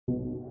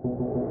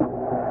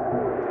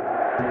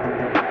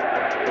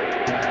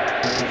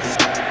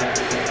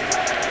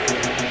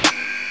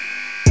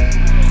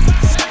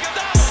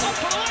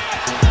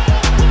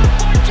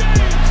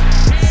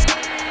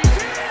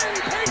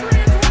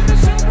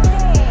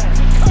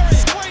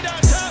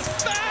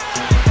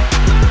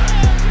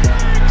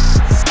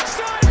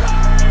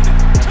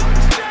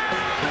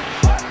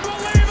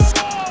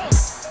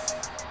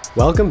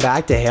Welcome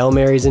back to Hail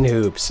Marys and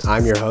Hoops.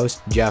 I'm your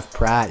host, Jeff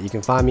Pratt. You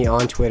can find me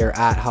on Twitter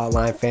at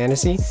Hotline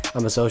Fantasy.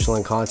 I'm a social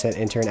and content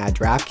intern at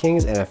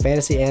DraftKings and a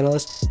fantasy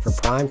analyst for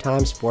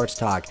Primetime Sports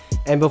Talk.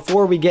 And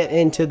before we get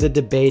into the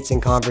debates and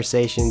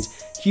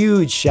conversations,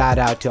 huge shout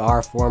out to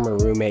our former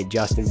roommate,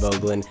 Justin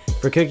Vogelin,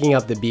 for cooking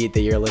up the beat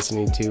that you're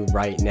listening to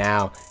right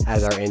now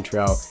as our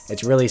intro.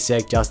 It's really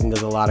sick. Justin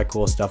does a lot of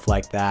cool stuff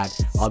like that.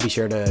 I'll be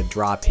sure to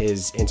drop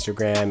his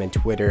Instagram and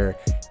Twitter,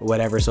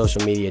 whatever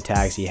social media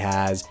tags he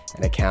has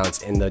and accounts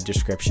in the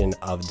description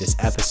of this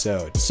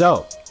episode.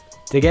 So,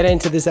 to get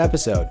into this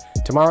episode,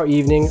 tomorrow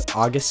evening,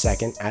 August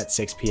 2nd at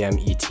 6 p.m.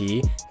 ET,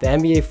 the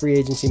NBA free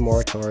agency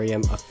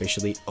moratorium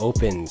officially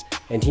opens,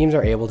 and teams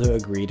are able to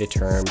agree to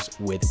terms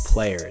with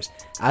players.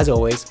 As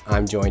always,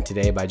 I'm joined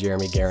today by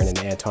Jeremy Guerin and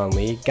Anton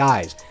Lee.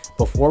 Guys,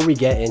 before we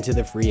get into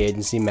the free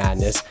agency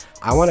madness,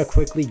 I want to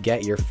quickly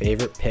get your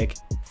favorite pick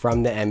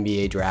from the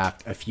NBA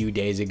draft a few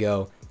days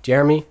ago.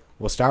 Jeremy,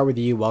 we'll start with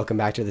you. Welcome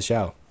back to the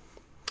show.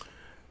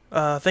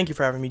 Thank you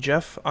for having me,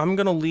 Jeff. I'm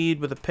going to lead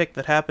with a pick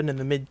that happened in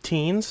the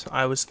mid-teens.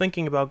 I was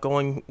thinking about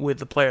going with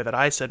the player that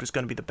I said was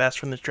going to be the best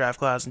from this draft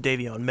class,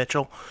 Davion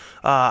Mitchell.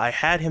 I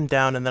had him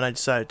down, and then I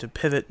decided to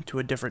pivot to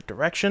a different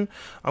direction.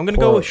 I'm going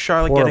to go with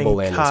Charlotte getting Kai.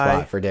 Landing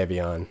spot for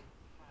Davion.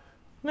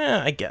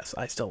 I guess.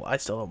 I still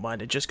don't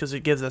mind it, just because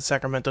it gives that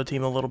Sacramento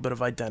team a little bit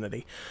of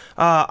identity.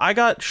 I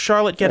got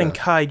Charlotte getting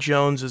Kai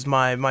Jones as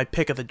my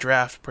pick of the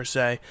draft, per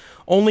se,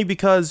 only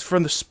because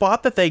from the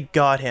spot that they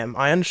got him,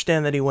 I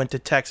understand that he went to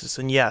Texas,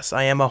 and yes,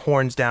 I am a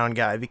horns down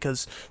guy,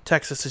 because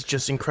Texas is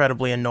just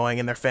incredibly annoying,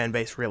 and their fan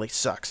base really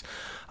sucks.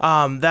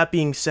 That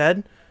being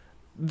said,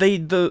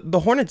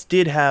 the Hornets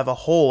did have a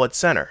hole at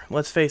center.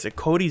 Let's face it,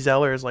 Cody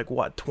Zeller is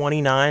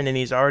 29, and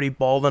he's already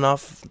bald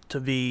enough to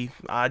be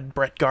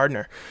Brett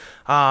Gardner.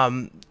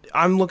 I'm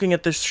looking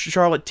at this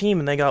Charlotte team,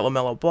 and they got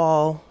LaMelo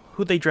Ball.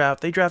 Who'd they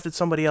draft? They drafted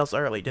somebody else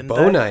early, didn't they?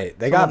 Bouknight.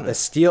 They got a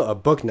steal, a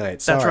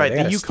Bouknight. That's right,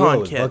 the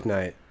UConn kid.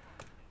 Bouknight.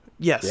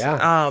 Yes.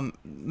 Yeah.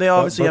 They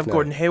obviously have Bouknight.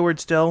 Gordon Hayward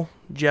still,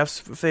 Jeff's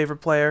favorite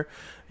player.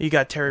 You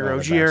got Terry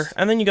Rozier,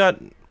 and then you got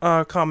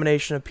a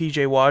combination of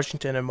P.J.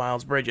 Washington and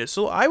Miles Bridges.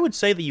 So I would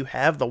say that you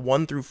have the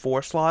 1 through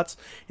 4 slots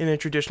in a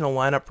traditional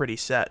lineup pretty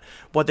set.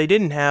 What they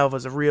didn't have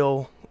was a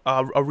real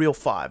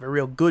five, a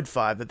real good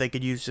five that they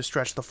could use to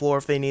stretch the floor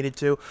if they needed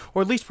to,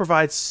 or at least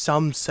provide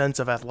some sense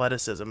of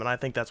athleticism, and I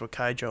think that's what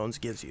Kai Jones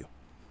gives you.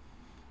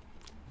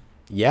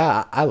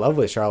 Yeah, I love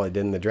what Charlotte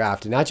did in the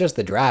draft. And not just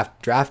the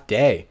draft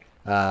day,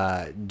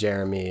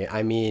 Jeremy.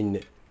 I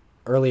mean,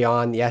 early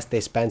on, yes,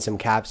 they spent some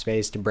cap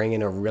space to bring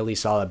in a really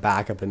solid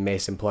backup in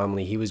Mason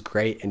Plumlee. He was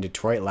great in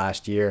Detroit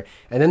last year.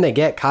 And then they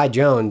get Kai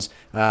Jones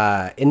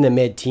in the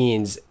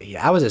mid-teens.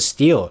 That was a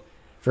steal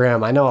for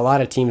him. I know a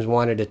lot of teams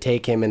wanted to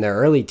take him in their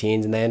early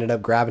teens, and they ended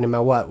up grabbing him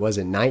at what? Was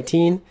it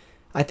 19?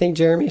 I think,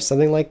 Jeremy?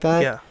 Something like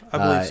that? Yeah, I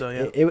believe so,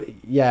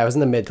 yeah. It was in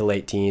the mid to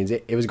late teens.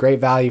 It was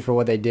great value for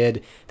what they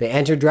did. They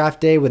entered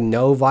draft day with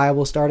no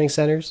viable starting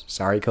centers.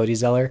 Sorry, Cody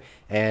Zeller.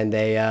 And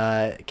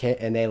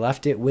they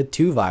left it with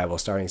 2 viable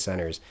starting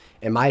centers,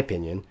 in my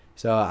opinion.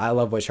 So I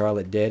love what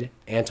Charlotte did.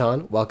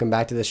 Anton, welcome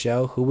back to the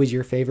show. Who was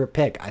your favorite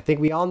pick? I think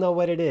we all know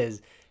what it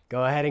is.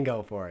 Go ahead and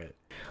go for it.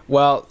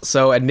 Well,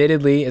 so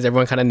admittedly, as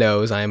everyone kind of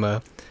knows, I'm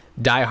a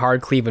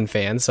diehard Cleveland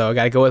fan, so I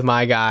got to go with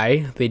my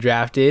guy. They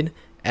drafted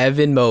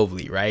Evan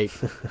Mobley, right?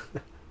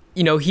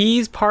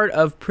 He's part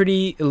of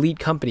pretty elite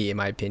company, in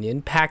my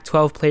opinion.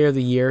 Pac-12 Player of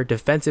the Year,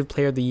 Defensive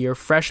Player of the Year,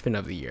 Freshman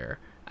of the Year.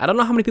 I don't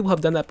know how many people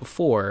have done that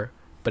before,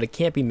 but it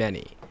can't be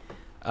many.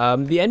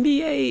 The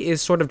NBA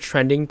is sort of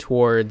trending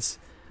towards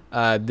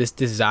this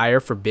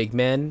desire for big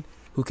men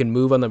who can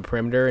move on the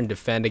perimeter and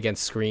defend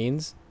against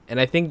screens, and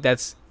I think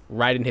that's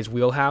right in his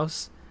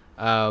wheelhouse.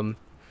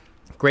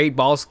 Great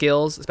ball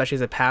skills, especially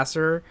as a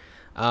passer.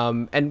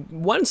 And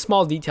one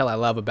small detail I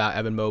love about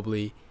Evan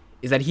Mobley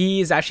is that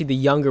he is actually the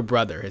younger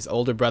brother. His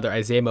older brother,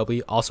 Isaiah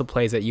Mobley, also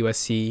plays at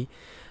USC.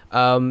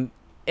 And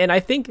I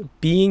think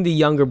being the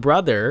younger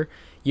brother,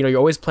 you're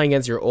always playing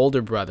against your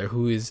older brother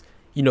who is,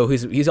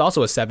 he's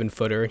also a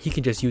 7-footer. He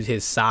can just use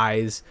his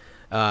size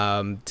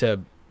to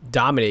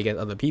dominate against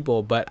other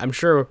people. But I'm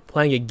sure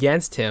playing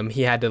against him,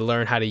 he had to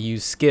learn how to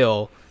use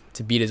skill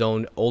to beat his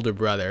own older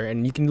brother.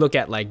 And you can look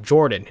at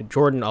Jordan.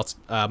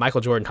 Michael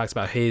Jordan talks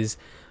about his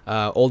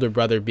older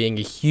brother being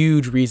a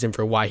huge reason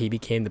for why he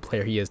became the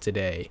player he is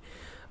today.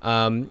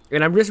 And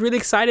I'm just really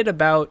excited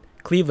about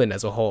Cleveland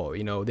as a whole.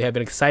 They have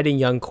an exciting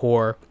young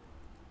core: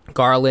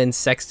 Garland,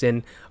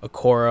 Sexton,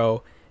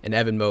 Okoro, and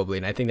Evan Mobley.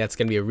 And I think that's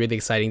going to be a really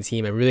exciting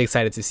team. I'm really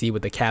excited to see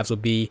what the Cavs will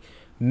be.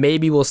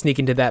 Maybe we'll sneak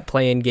into that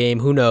play-in game.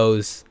 Who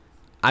knows?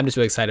 I'm just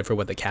really excited for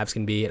what the Cavs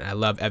can be. And I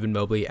love Evan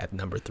Mobley at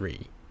number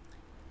 3.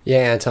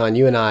 Yeah, Anton,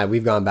 you and I,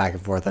 we've gone back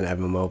and forth on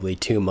Evan Mobley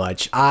too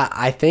much.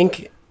 I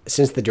think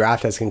since the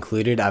draft has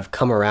concluded, I've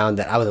come around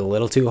that I was a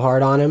little too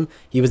hard on him.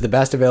 He was the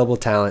best available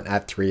talent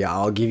at 3.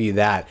 I'll give you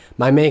that.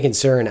 My main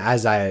concern,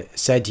 as I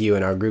said to you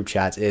in our group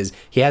chats, is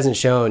he hasn't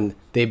shown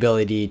the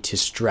ability to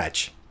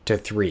stretch to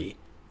 3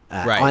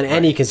 on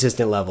any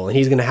consistent level. And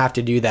he's going to have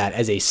to do that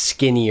as a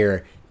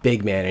skinnier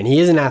big man, and he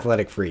is an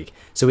athletic freak,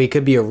 so he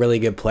could be a really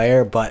good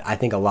player, but I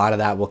think a lot of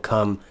that will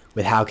come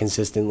with how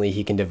consistently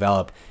he can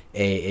develop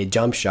a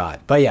jump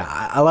shot. But yeah,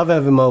 I love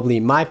Evan Mobley.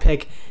 My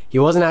pick, he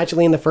wasn't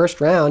actually in the first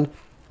round,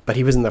 but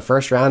he was in the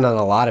first round on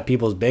a lot of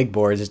people's big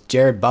boards. It's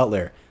Jared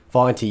Butler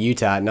falling to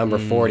Utah at number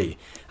 40.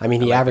 I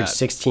mean, he averaged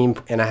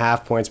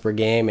 16.5 points per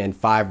game and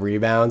 5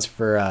 rebounds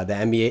for the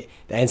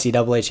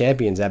NCAA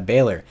champions at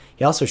Baylor.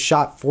 He also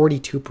shot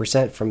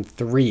 42% from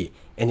 3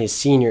 in his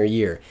senior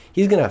year.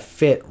 He's going to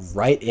fit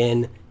right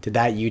in to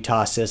that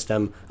Utah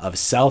system of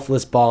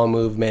selfless ball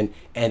movement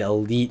and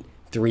elite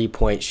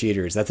three-point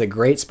shooters. That's a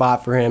great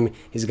spot for him.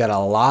 He's got a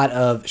lot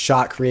of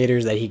shot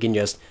creators that he can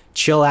just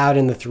chill out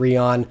in the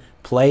 3-on,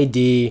 play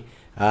D.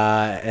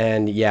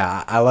 And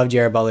yeah, I love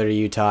Jared Butler to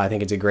Utah. I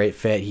think it's a great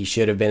fit. He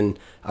should have been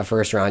a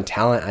first-round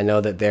talent. I know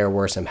that there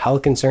were some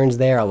health concerns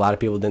there. A lot of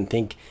people didn't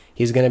think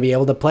he was going to be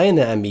able to play in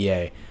the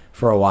NBA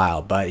for a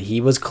while, but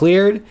he was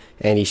cleared,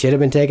 and he should have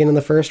been taken in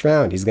the first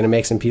round. He's going to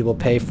make some people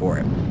pay for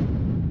it.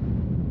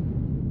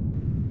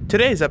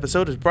 Today's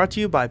episode is brought to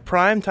you by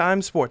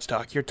Primetime Sports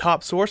Talk, your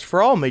top source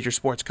for all major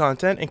sports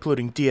content,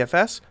 including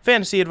DFS,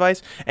 fantasy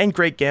advice, and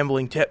great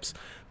gambling tips.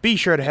 Be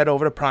sure to head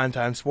over to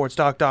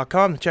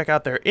PrimetimeSportsTalk.com to check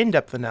out their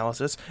in-depth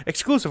analysis,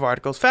 exclusive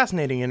articles,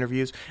 fascinating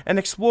interviews, and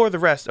explore the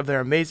rest of their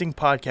amazing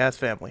podcast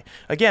family.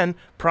 Again,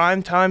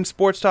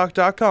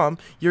 PrimetimeSportsTalk.com,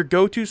 your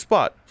go-to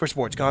spot for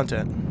sports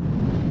content.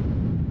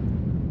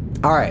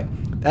 All right,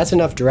 that's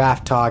enough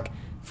draft talk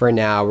for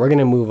now. We're going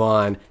to move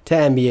on to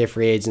NBA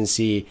free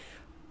agency,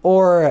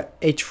 or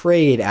a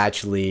trade,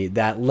 actually,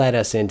 that led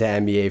us into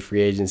NBA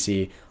free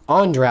agency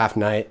on draft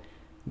night.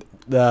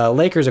 The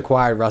Lakers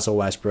acquired Russell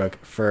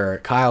Westbrook for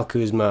Kyle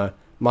Kuzma,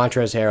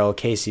 Montrezl Harrell,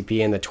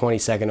 KCP, and the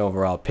 22nd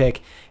overall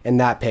pick, and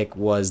that pick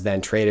was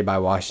then traded by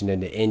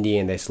Washington to Indy,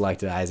 and they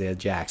selected Isaiah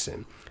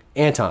Jackson.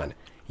 Anton,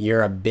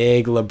 you're a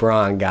big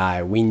LeBron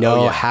guy. We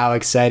know how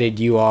excited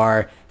you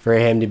are for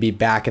him to be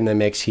back in the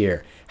mix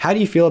here. How do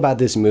you feel about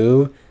this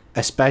move,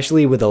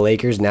 especially with the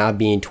Lakers now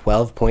being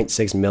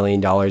 $12.6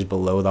 million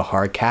below the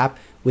hard cap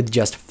with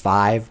just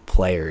 5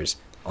 players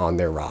on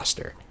their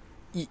roster?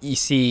 You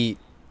see,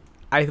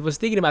 I was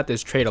thinking about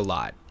this trade a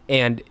lot,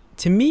 and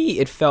to me,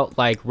 it felt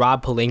like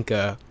Rob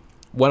Pelinka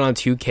went on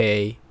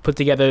 2K, put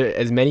together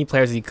as many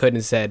players as he could,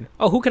 and said,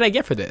 "Oh, who can I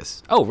get for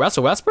this? Oh,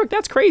 Russell Westbrook?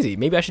 That's crazy.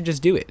 Maybe I should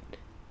just do it."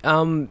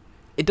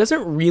 It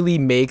doesn't really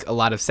make a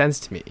lot of sense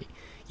to me.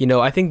 You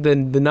know, I think the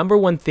number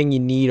one thing you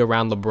need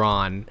around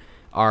LeBron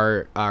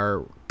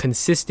are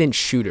consistent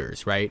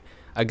shooters, right?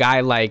 A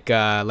guy like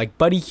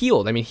Buddy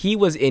Hield. I mean, he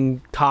was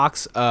in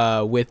talks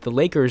with the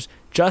Lakers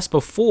just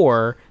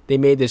before they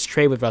made this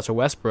trade with Russell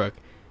Westbrook.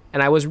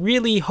 And I was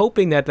really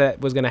hoping that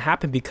was going to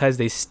happen because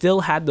they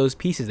still had those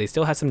pieces. They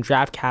still had some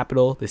draft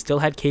capital. They still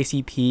had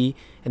KCP.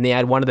 And they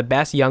had one of the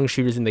best young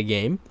shooters in the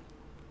game.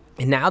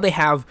 And now they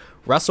have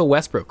Russell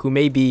Westbrook, who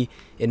may be,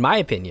 in my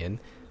opinion,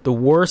 the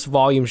worst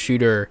volume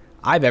shooter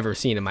I've ever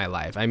seen in my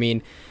life. I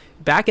mean,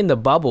 back in the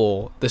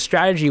bubble, the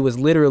strategy was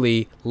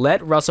literally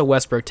let Russell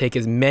Westbrook take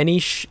as many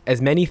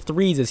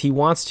threes as he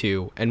wants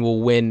to, and we'll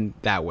win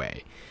that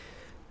way.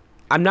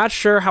 I'm not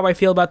sure how I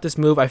feel about this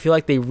move. I feel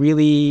like they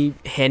really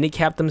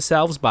handicapped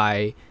themselves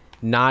by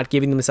not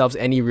giving themselves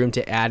any room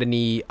to add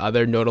any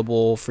other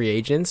notable free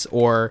agents,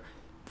 or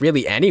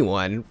really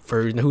anyone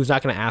who's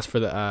not going to ask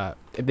for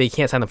they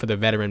can't sign them for the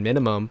veteran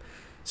minimum.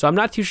 So I'm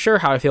not too sure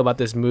how I feel about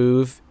this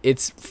move.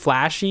 It's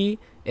flashy.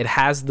 It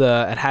has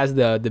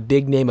the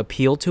big name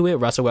appeal to it,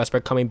 Russell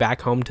Westbrook coming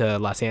back home to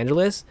Los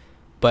Angeles.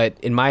 But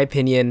in my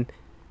opinion,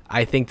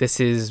 I think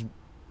this is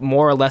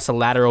more or less a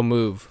lateral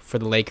move for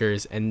the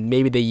Lakers, and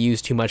maybe they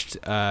used too much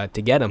to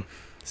get him.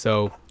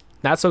 So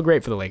not so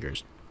great for the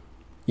Lakers.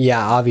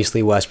 Yeah,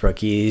 obviously Westbrook,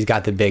 he's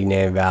got the big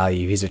name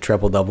value. He's a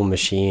triple-double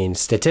machine.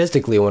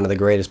 Statistically, one of the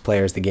greatest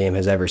players the game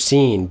has ever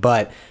seen.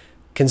 But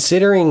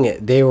considering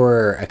they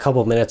were a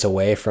couple minutes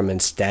away from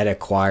instead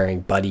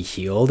acquiring Buddy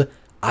Hield,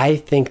 I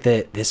think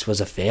that this was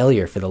a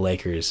failure for the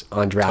Lakers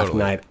on draft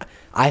night.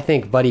 I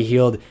think Buddy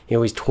Hield,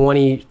 he's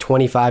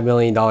 $25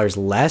 million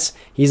less.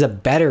 He's a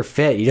better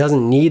fit. He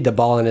doesn't need the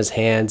ball in his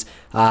hands.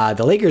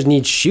 The Lakers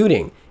need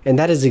shooting, and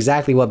that is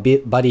exactly what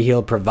Buddy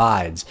Hield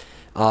provides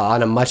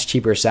on a much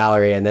cheaper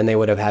salary, and then they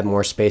would have had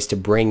more space to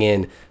bring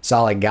in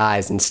solid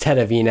guys instead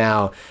of,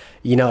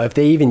 if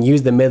they even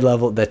use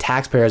the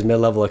taxpayers'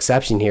 mid-level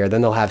exception here,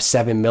 then they'll have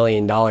 $7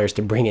 million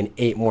to bring in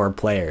 8 more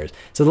players.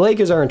 So the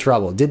Lakers are in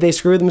trouble. Did they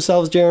screw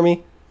themselves,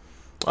 Jeremy?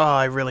 Oh,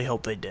 I really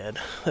hope they did.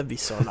 That'd be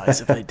so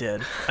nice if they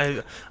did.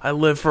 I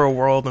live for a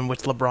world in which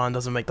LeBron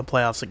doesn't make the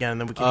playoffs again,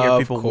 and then we can hear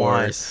people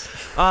whine.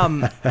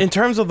 In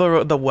terms of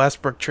the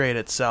Westbrook trade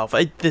itself,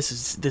 this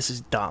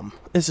is dumb.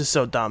 This is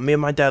so dumb. Me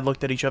and my dad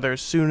looked at each other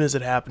as soon as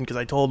it happened because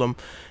I told him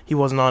he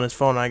wasn't on his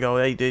phone. I go,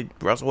 "Hey,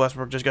 Russell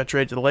Westbrook just got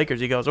traded to the Lakers."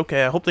 He goes,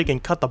 "Okay, I hope they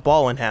can cut the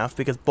ball in half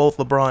because both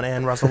LeBron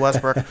and Russell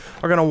Westbrook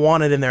are going to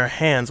want it in their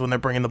hands when they're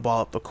bringing the ball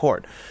up the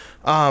court."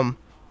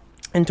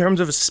 In terms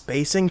of a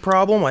spacing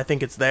problem, I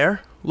think it's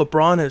there.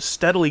 LeBron has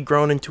steadily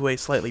grown into a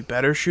slightly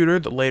better shooter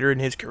later in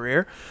his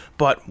career,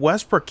 but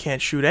Westbrook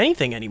can't shoot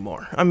anything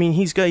anymore. I mean,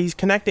 he's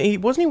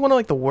connecting. Wasn't he one of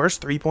like the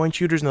worst 3-point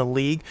shooters in the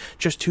league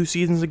just 2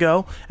 seasons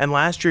ago? And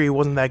last year he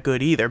wasn't that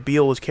good either.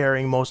 Beal was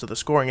carrying most of the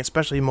scoring,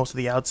 especially most of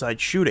the outside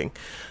shooting.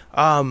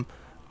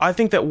 I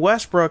think that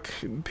Westbrook,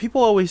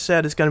 people always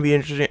said it's going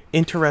to be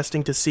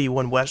interesting to see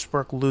when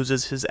Westbrook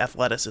loses his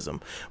athleticism.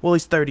 Well,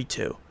 he's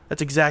 32.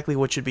 That's exactly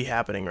what should be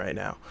happening right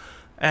now.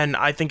 And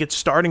I think it's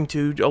starting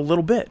to a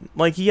little bit.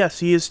 Like, yes,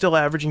 he is still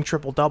averaging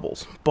triple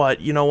doubles,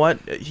 but you know what?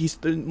 He's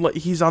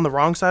on the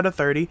wrong side of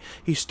 30.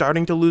 He's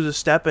starting to lose a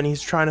step, and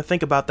he's trying to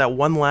think about that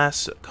one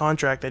last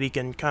contract that he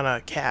can kind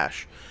of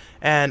cash.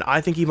 And I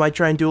think he might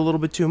try and do a little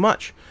bit too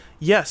much.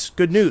 Yes,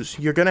 good news.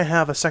 You're going to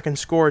have a second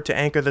scorer to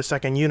anchor the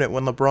second unit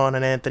when LeBron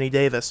and Anthony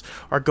Davis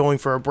are going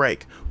for a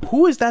break.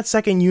 Who is that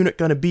second unit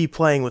going to be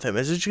playing with him?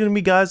 Is it going to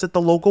be guys at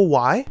the local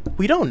Y?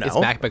 We don't know. It's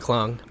Mac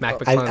McClung.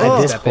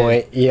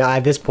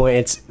 At this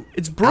point,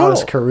 it's brutal.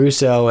 Alex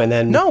Caruso, and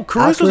then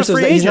Caruso's a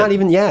free agent.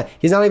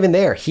 He's not even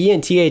there. He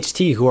and THT,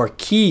 who are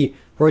key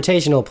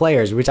rotational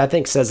players, which I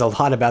think says a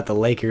lot about the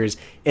Lakers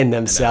in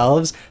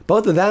themselves.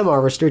 Both of them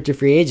are restricted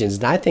free agents,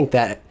 and I think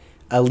that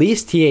at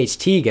least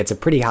THT gets a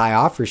pretty high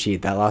offer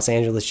sheet that Los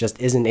Angeles just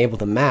isn't able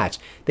to match.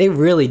 They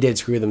really did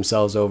screw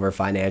themselves over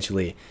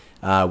financially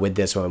with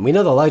this one. We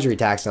know the luxury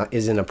tax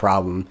isn't a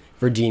problem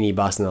for Jeanie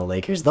Buss and the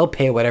Lakers. They'll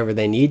pay whatever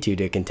they need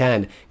to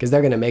contend because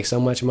they're going to make so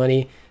much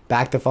money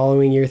back the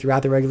following year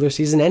throughout the regular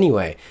season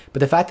anyway.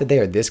 But the fact that they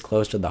are this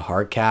close to the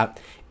hard cap,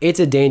 it's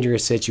a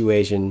dangerous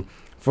situation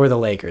for the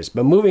Lakers.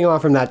 But moving on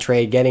from that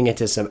trade, getting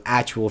into some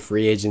actual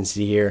free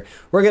agency here,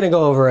 we're going to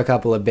go over a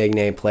couple of big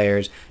name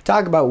players,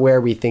 talk about where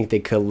we think they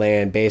could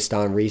land based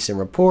on recent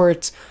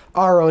reports,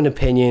 our own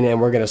opinion, and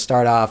we're going to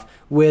start off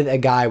with a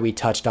guy we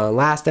touched on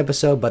last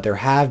episode, but there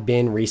have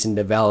been recent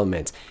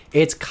developments.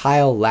 It's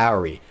Kyle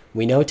Lowry.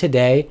 We know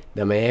today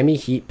the Miami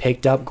Heat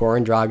picked up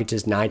Goran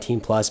Dragic's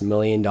 $19+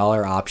 million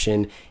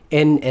option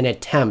in an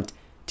attempt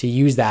to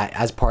use that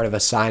as part of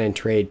a sign and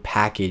trade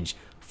package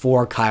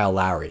for Kyle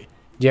Lowry.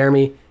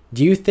 Jeremy,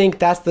 do you think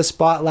that's the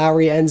spot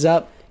Lowry ends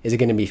up? Is it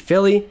going to be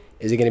Philly?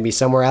 Is it going to be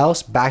somewhere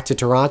else? Back to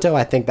Toronto?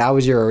 I think that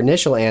was your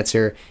initial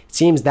answer. It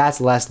seems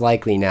that's less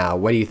likely now.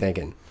 What are you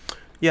thinking?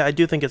 Yeah, I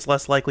do think it's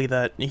less likely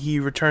that he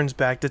returns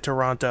back to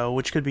Toronto,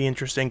 which could be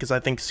interesting because I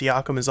think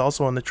Siakam is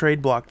also on the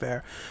trade block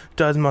there.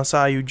 Does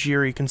Masai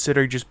Ujiri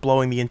consider just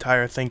blowing the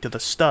entire thing to the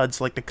studs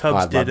like the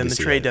Cubs did in the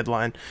trade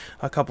deadline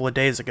a couple of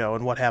days ago,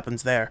 and what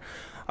happens there?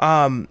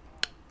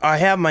 I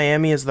have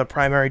Miami as the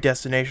primary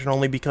destination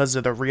only because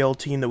of the real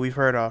team that we've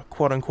heard a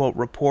quote-unquote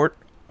report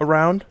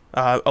around.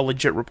 A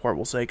legit report,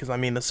 we'll say, because, I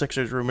mean, the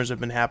Sixers rumors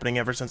have been happening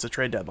ever since the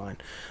trade deadline.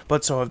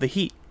 But so have the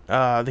Heat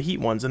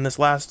ones. And this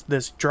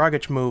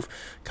Dragic move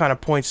kind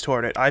of points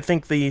toward it. I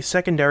think the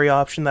secondary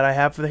option that I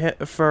have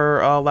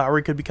for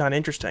Lowry could be kind of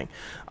interesting.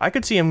 I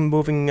could see him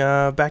moving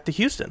back to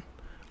Houston.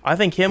 I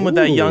think him with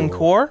that young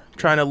core,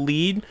 trying to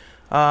lead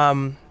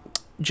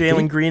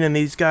Jalen Green and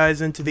these guys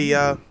into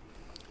the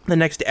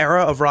next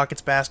era of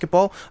Rockets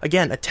basketball.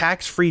 Again, a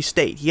tax-free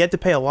state. He had to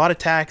pay a lot of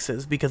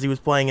taxes because he was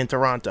playing in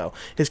Toronto.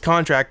 His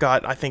contract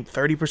got, I think,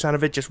 30%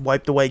 of it just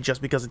wiped away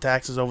just because of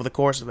taxes over the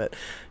course of it.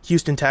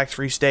 Houston,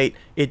 tax-free state.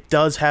 It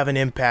does have an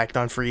impact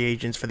on free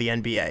agents for the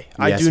NBA. Yes,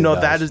 I do know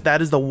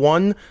that is the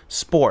one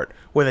sport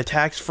where the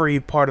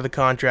tax-free part of the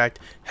contract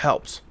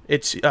helps.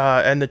 It's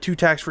and the two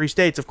tax-free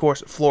states, of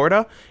course,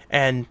 Florida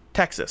and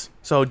Texas.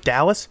 So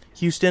Dallas,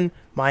 Houston,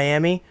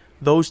 Miami,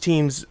 those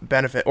teams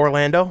benefit.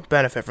 Orlando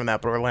benefit from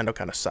that, but Orlando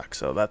kind of sucks,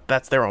 so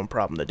that's their own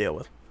problem to deal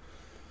with.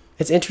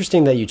 It's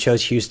interesting that you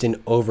chose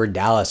Houston over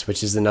Dallas,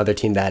 which is another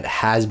team that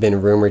has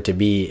been rumored to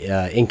be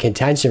in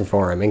contention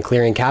for him and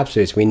clearing cap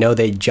space. We know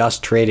they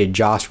just traded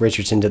Josh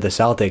Richardson to the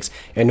Celtics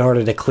in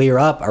order to clear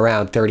up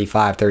around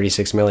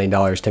 $36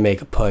 million to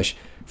make a push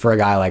for a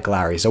guy like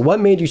Lowry. So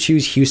what made you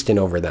choose Houston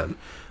over them?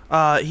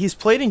 He's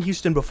played in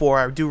Houston before.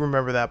 I do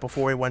remember that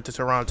before he went to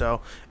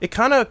Toronto. It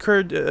kind of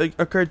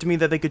occurred to me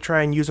that they could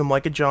try and use him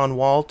like a John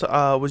Wall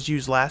was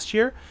used last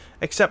year,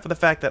 except for the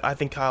fact that I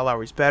think Kyle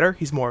Lowry's better.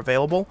 He's more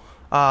available.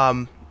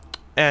 And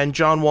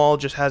John Wall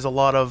just has a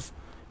lot of...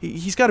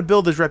 He's got to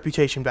build his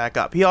reputation back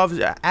up. He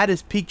obviously, at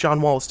his peak, John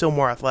Wall is still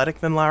more athletic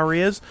than Lowry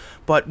is,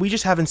 but we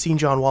just haven't seen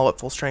John Wall at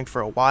full strength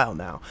for a while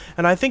now.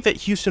 And I think that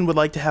Houston would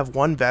like to have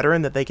one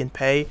veteran that they can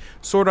pay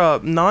sort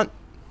of not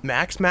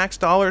max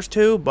dollars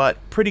to, but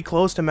pretty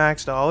close to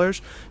max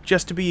dollars,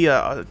 just to be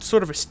a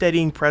sort of a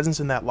steadying presence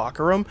in that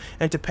locker room,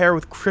 and to pair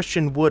with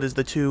Christian Wood as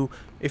the two,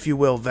 if you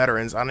will,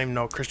 veterans. I don't even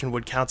know if Christian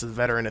Wood counts as a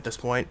veteran at this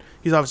point.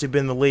 He's obviously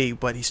been in the league,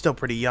 but he's still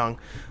pretty young.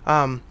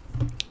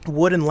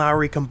 Wood and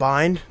Lowry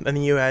combined, and then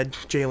you had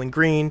Jalen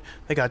Green.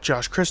 They got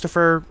Josh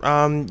Christopher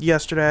a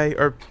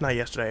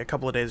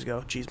couple of days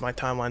ago. Jeez, my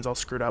timeline's all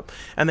screwed up.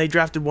 And they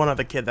drafted one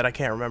other kid that I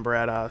can't remember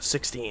at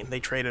 16. 16. They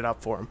traded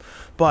up for him.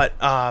 But,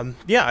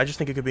 yeah, I just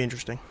think it could be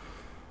interesting.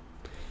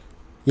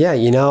 Yeah,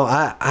 you know,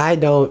 I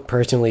don't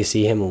personally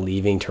see him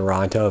leaving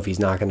Toronto if he's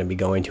not going to be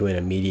going to an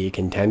immediate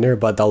contender,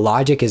 but the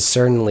logic is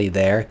certainly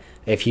there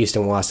if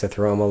Houston wants to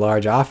throw him a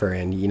large offer.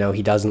 And, you know,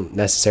 he doesn't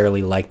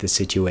necessarily like the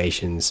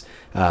situations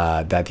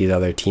that these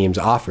other teams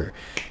offer.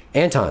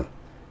 Anton,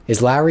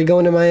 is Lowry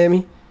going to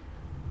Miami?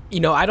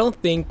 You know, I don't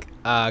think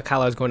Kyle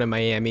Lowry's going to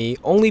Miami,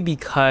 only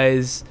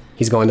because...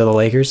 He's going to the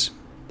Lakers?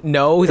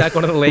 No, he's not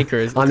going to the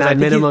Lakers. On that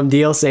minimum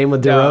deal, same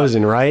with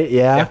DeRozan, right?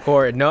 Yeah. Of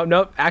course.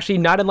 No, actually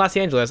not in Los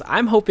Angeles.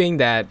 I'm hoping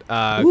that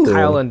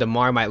Kyle and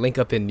DeMar might link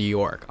up in New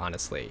York,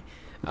 honestly.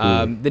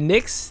 The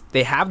Knicks,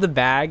 they have the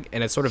bag,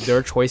 and it's sort of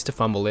their choice to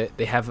fumble it.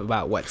 They have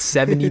about,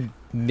 $70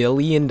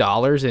 million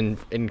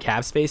in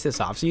cap space this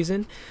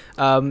offseason.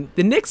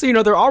 The Knicks, you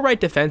know, they're all right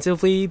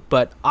defensively,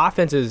 but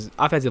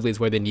offensively is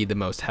where they need the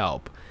most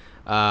help.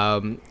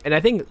 And I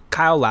think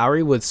Kyle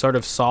Lowry would sort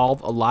of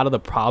solve a lot of the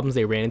problems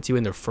they ran into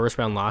in their first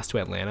round loss to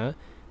Atlanta.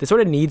 They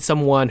sort of need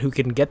someone who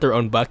can get their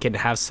own bucket and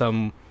have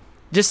someone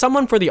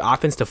for the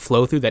offense to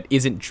flow through that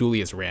isn't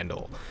Julius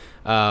Randle.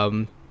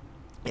 And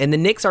the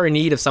Knicks are in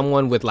need of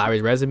someone with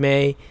Lowry's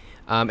resume.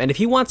 And if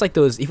he wants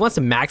if he wants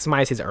to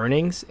maximize his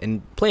earnings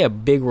and play a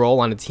big role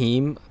on a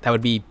team that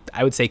would be,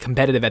 I would say,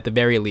 competitive at the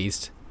very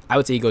least, I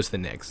would say he goes to the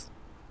Knicks.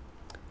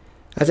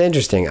 That's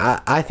interesting.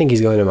 I think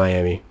he's going to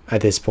Miami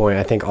at this point.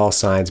 I think all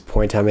signs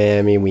point to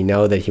Miami. We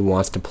know that he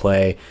wants to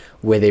play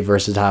with a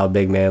versatile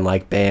big man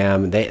like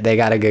Bam. They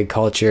got a good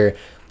culture.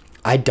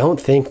 I don't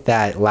think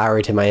that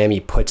Lowry to Miami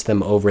puts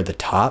them over the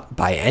top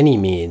by any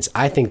means.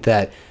 I think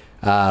that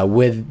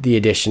with the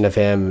addition of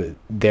him,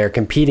 they're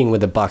competing with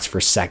the Bucks for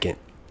second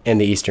in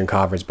the Eastern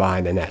Conference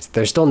behind the Nets.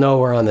 They're still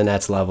nowhere on the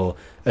Nets level,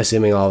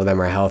 assuming all of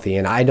them are healthy.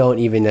 And I don't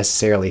even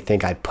necessarily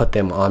think I'd put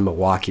them on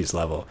Milwaukee's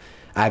level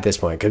at this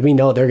point, because we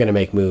know they're going to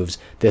make moves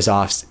this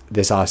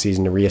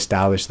offseason to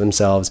reestablish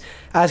themselves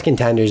as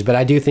contenders. But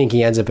I do think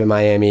he ends up in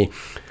Miami.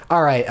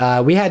 All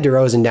right, we had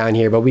DeRozan down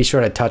here, but we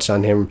sort of touched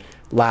on him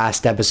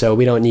last episode.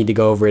 We don't need to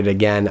go over it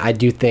again. I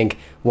do think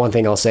one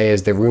thing I'll say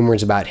is the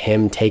rumors about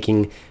him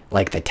taking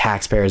like the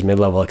taxpayers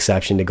mid-level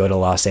exception to go to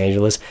Los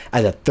Angeles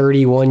as a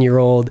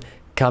 31-year-old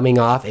coming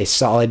off a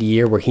solid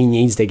year where he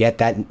needs to get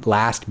that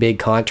last big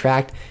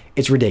contract,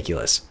 it's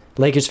ridiculous.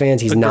 Lakers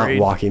fans, he's not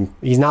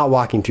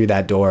walking through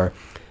that door.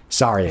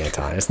 Sorry,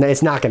 Anton.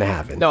 It's not going to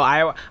happen. No,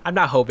 I'm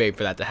not hoping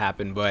for that to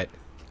happen, but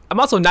I'm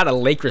also not a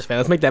Lakers fan.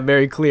 Let's make that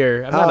very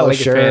clear. I'm not a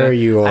Lakers fan. Sure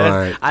you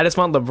aren't. I just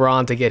want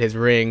LeBron to get his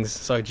rings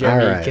so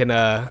Jeremy can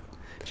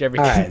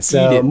eat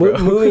so it, bro.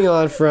 Moving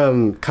on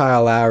from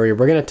Kyle Lowry,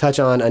 we're going to touch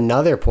on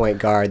another point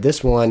guard.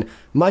 This one,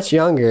 much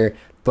younger,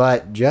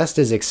 but just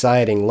as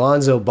exciting.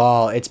 Lonzo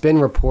Ball. It's been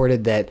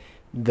reported that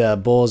the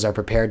Bulls are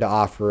prepared to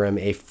offer him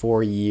a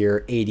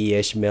 4-year,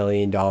 $80-ish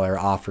million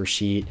offer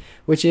sheet,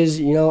 which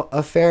is, you know,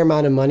 a fair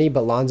amount of money,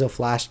 but Lonzo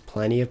flashed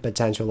plenty of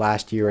potential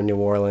last year in New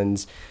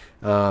Orleans.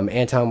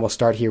 Anton, we'll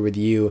start here with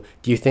you.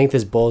 Do you think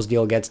this Bulls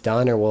deal gets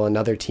done, or will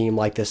another team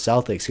like the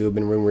Celtics, who have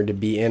been rumored to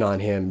be in on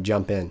him,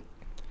 jump in?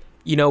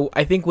 You know,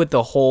 I think with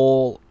the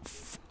whole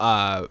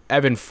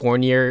Evan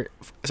Fournier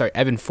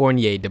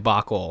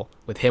debacle,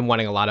 with him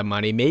wanting a lot of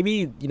money,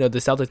 maybe, you know, the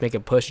Celtics make a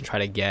push and try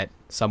to get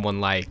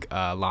someone like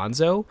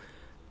Lonzo,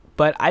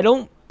 but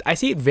I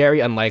see it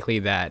very unlikely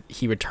that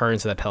he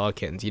returns to the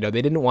Pelicans. You know,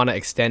 they didn't want to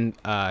extend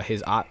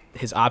his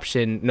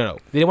option. No,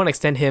 they didn't want to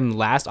extend him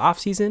last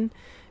offseason,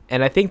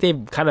 and I think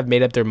they've kind of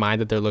made up their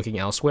mind that they're looking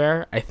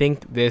elsewhere. I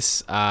think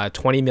this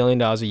 $20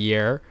 million a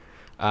year,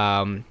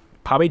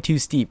 probably too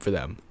steep for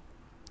them.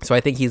 So I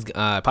think he's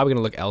probably going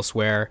to look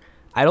elsewhere.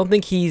 I don't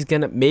think he's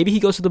going to... Maybe he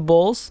goes to the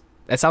Bulls.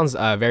 That sounds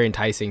very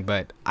enticing,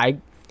 but I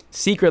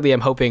secretly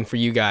am hoping for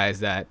you guys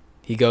that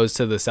he goes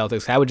to the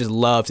Celtics. I would just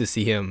love to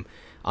see him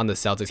on the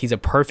Celtics. He's a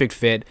perfect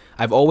fit.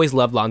 I've always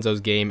loved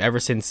Lonzo's game ever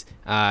since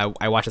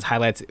I watched his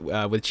highlights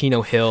with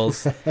Chino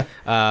Hills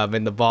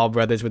and the Ball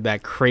brothers with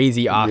that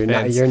crazy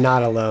offense. You're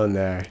not alone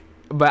there.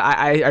 But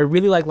I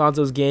really like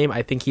Lonzo's game.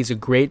 I think he's a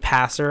great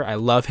passer. I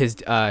love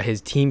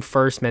his team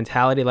first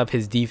mentality. I love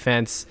his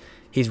defense.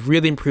 He's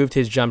really improved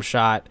his jump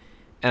shot.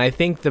 And I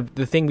think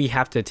the thing we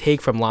have to take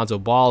from Lonzo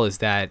Ball is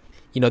that,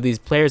 you know, these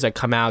players that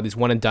come out, these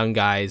one and done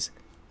guys,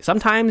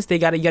 sometimes you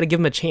got to give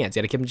them a chance.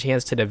 You got to give them a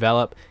chance to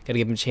develop. Got to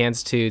give them a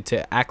chance to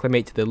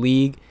acclimate to the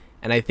league.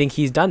 And I think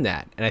he's done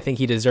that. And I think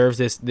he deserves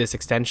this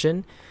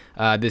extension,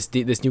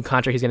 this new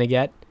contract he's going to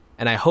get.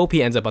 And I hope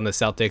he ends up on the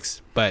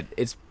Celtics, but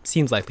it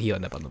seems likely he'll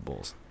end up on the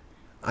Bulls.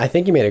 I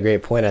think you made a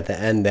great point at the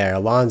end there.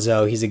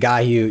 Lonzo, he's a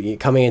guy who,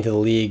 coming into the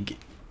league,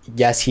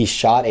 yes, he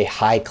shot a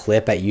high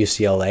clip at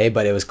UCLA,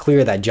 but it was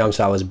clear that jump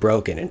shot was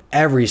broken. And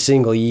every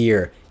single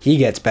year, he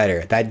gets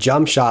better. That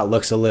jump shot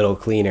looks a little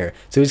cleaner.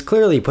 So he's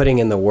clearly putting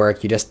in the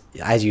work. You just,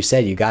 as you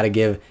said, you got to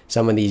give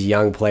some of these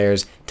young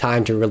players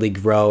time to really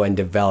grow and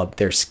develop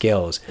their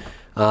skills.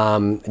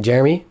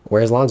 Jeremy,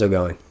 where's Lonzo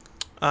going?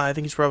 I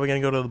think he's probably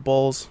going to go to the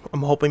Bulls.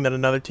 I'm hoping that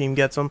another team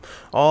gets him.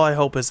 All I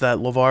hope is that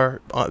LeVar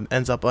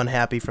ends up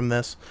unhappy from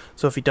this.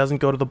 So if he doesn't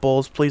go to the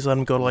Bulls, please let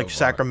him go to like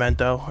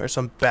Sacramento or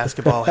some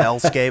basketball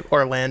hellscape,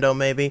 Orlando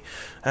maybe,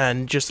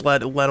 and just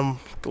let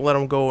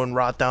him go and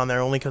rot down there.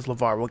 Only because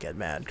LeVar will get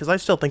mad. Because I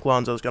still think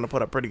Lonzo's going to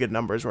put up pretty good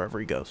numbers wherever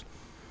he goes.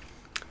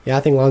 Yeah, I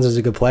think Lonzo's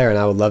a good player, and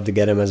I would love to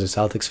get him as a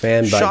Celtics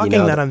fan. But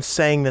Shocking that I'm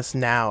saying this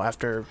now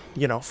after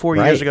 4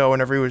 years ago,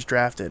 whenever he was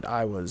drafted,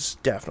 I was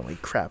definitely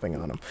crapping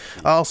on him.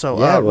 Also,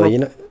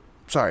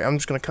 sorry, I'm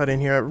just going to cut in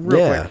here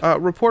real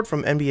quick. Report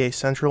from NBA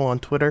Central on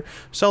Twitter: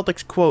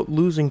 Celtics quote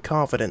losing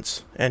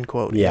confidence end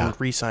quote in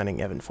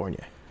re-signing Evan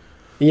Fournier.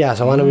 Yeah,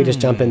 so why don't we just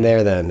jump in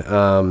there then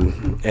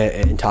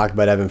and talk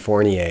about Evan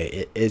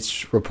Fournier.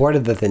 It's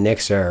reported that the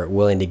Knicks are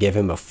willing to give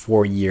him a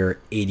 4-year,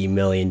 $80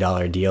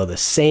 million deal, the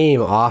same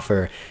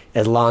offer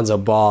as Lonzo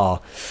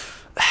Ball.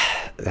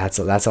 That's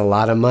a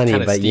lot of money,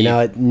 kinda but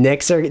steep.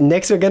 Knicks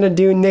are going to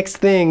do Knicks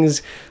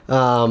things.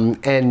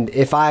 And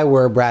if I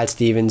were Brad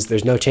Stevens,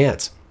 there's no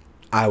chance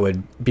I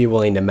would be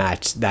willing to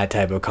match that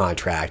type of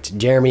contract.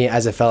 Jeremy,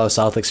 as a fellow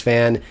Celtics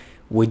fan,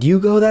 would you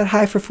go that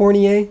high for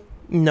Fournier?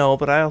 No,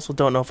 but I also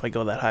don't know if I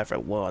go that high for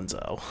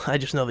Lonzo. I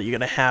just know that you're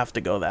going to have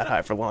to go that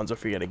high for Lonzo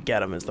if you're going to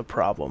get him is the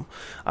problem.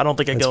 I don't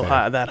think I go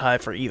that high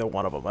for either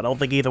one of them. I don't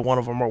think either one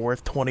of them are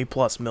worth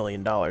 $20+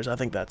 million. I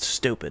think that's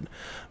stupid.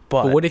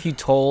 But what if you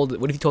told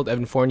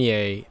Evan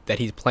Fournier that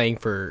he's playing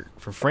for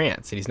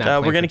France and he's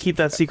not? We're gonna keep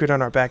that secret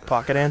on our back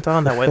pocket,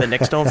 Anton. That way the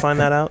Knicks don't find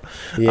that out.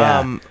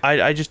 Yeah.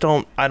 I just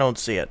don't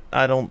see it.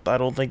 I don't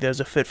think there's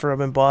a fit for him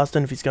in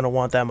Boston if he's gonna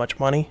want that much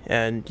money.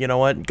 And you know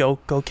what? Go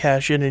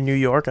cash in New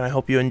York, and I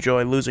hope you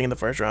enjoy losing in the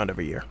first round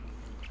every year.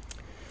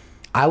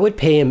 I would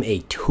pay him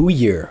a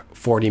 2-year,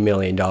 $40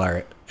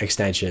 million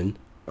extension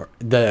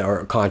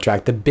or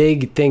contract. The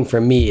big thing for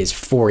me is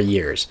 4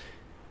 years.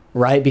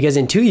 Right? Because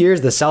in 2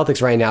 years, the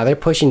Celtics right now, they're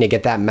pushing to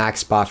get that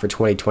max spot for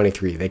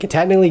 2023. They can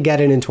technically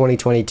get it in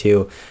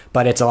 2022,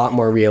 but it's a lot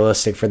more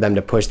realistic for them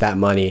to push that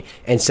money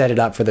and set it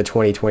up for the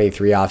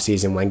 2023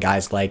 offseason when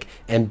guys like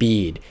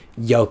Embiid,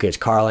 Jokic,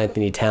 Karl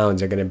Anthony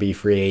Towns are going to be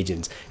free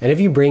agents. And if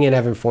you bring in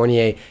Evan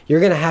Fournier, you're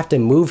going to have to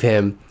move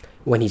him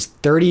when he's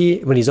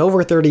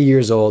over 30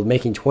 years old,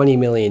 making $20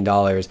 million.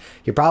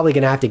 You're probably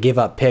going to have to give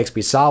up picks.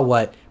 We saw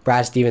what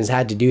Brad Stevens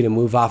had to do to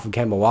move off of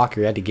Kemba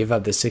Walker. He had to give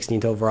up the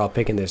 16th overall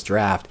pick in this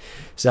draft.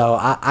 So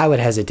I would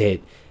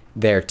hesitate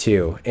there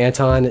too.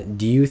 Anton, where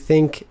do you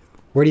think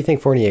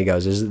Fournier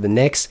goes? Is it the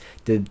Knicks?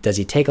 Does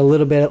he take a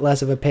little bit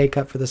less of a pay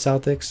cut for the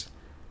Celtics?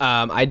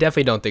 I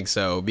definitely don't think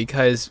so,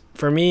 because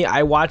for me,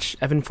 I watch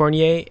Evan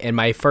Fournier and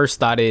my first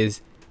thought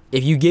is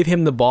if you give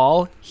him the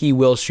ball, he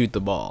will shoot the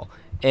ball.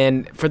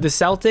 And for the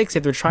Celtics,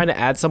 if they're trying to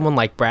add someone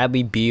like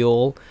Bradley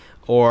Beal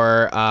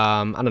or,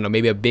 I don't know,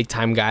 maybe a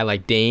big-time guy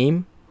like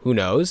Dame, who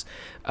knows?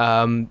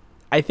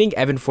 I think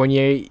Evan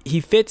Fournier,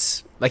 he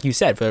fits, like you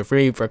said, for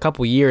a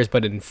couple years,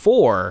 but in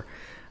 4,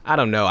 I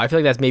don't know. I feel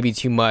like that's maybe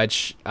too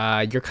much.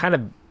 You're kind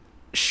of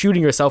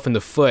shooting yourself in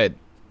the foot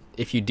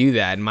if you do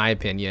that, in my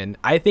opinion.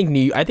 I think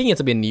it ends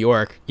up in New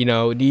York.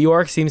 New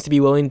York seems to be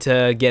willing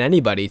to get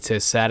anybody to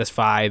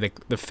satisfy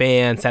the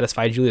fans,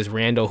 satisfy Julius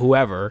Randle,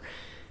 whoever.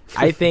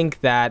 I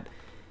think that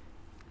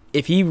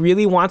if he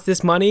really wants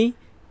this money,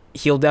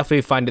 he'll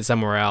definitely find it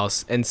somewhere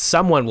else, and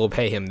someone will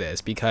pay him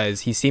this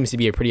because he seems to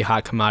be a pretty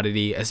hot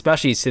commodity,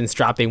 especially since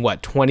dropping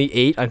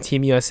 28 on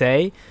Team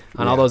USA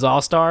on all those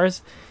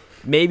All-Stars.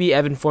 Maybe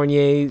Evan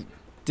Fournier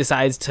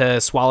decides to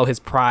swallow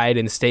his pride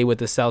and stay with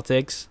the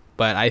Celtics,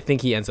 but I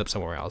think he ends up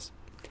somewhere else.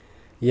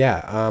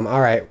 Yeah. All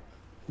right.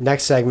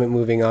 Next segment,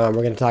 moving on.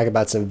 We're going to talk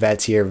about some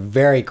vets here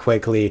very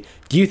quickly.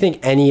 Do you think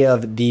any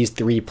of these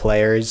 3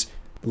 players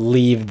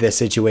leave the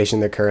situation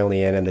they're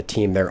currently in and the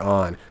team they're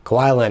on?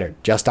 Kawhi Leonard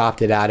just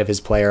opted out of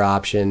his player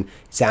option.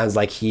 Sounds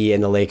like he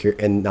and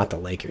not the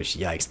Lakers,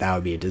 yikes, that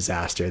would be a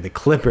disaster. The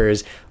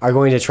Clippers are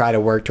going to try to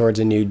work towards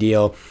a new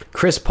deal.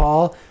 Chris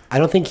Paul, I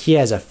don't think he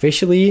has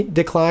officially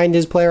declined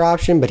his player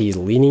option, but he's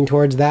leaning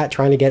towards that,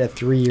 trying to get a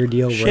 3-year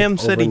deal worth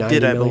Shams said he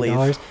did, I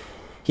believe.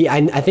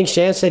 I think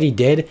Shams said he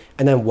did,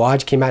 and then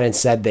Woj came out and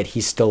said that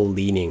he's still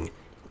leaning.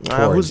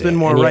 Who's been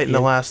more right in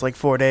the last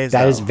 4 days?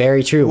 That is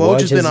very true.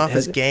 Woj has been off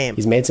his game.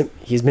 He's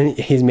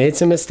made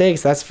some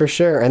mistakes, that's for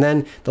sure. And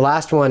then the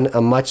last one, a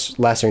much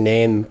lesser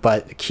name,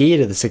 but key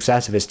to the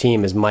success of his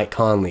team is Mike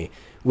Conley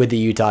with the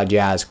Utah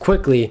Jazz.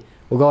 Quickly,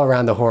 we'll go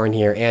around the horn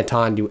here.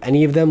 Anton, do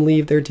any of them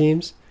leave their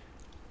teams?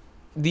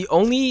 For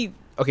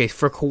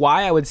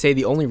Kawhi, I would say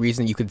the only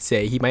reason you could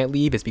say he might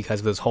leave is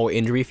because of this whole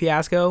injury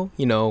fiasco.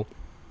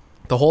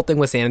 The whole thing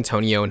with San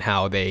Antonio and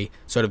how they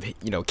sort of,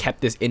 kept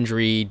this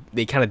injury.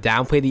 They kind of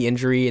downplayed the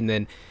injury, and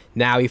then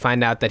now you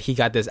find out that he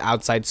got this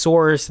outside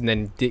source and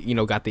then,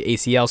 got the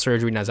ACL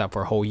surgery and is out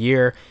for a whole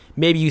year.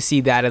 Maybe you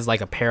see that as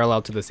like a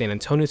parallel to the San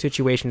Antonio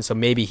situation, so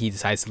maybe he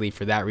decides to leave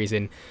for that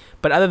reason.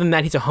 But other than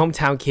that, he's a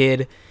hometown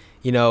kid.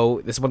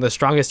 This is one of the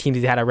strongest teams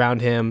he's had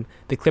around him.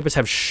 The Clippers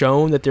have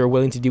shown that they're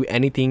willing to do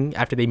anything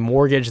after they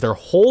mortgaged their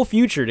whole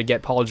future to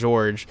get Paul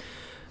George.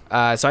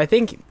 So I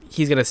think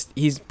he's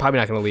probably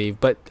not gonna leave,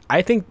 but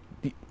I think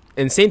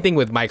and same thing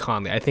with Mike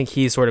Conley. I think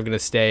he's sort of going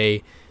to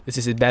stay. This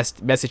is his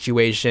best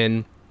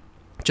situation.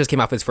 Just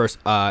came off his first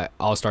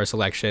All-Star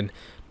selection.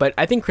 But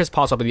I think Chris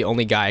Paul's probably the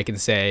only guy I can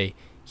say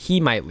he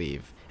might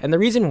leave. And the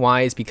reason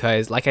why is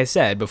because, like I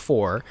said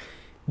before,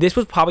 this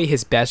was probably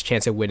his best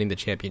chance at winning the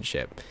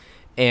championship.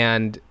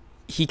 And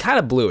he kind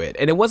of blew it.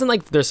 And it wasn't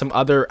like there's some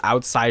other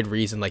outside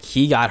reason, like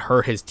he got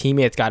hurt, his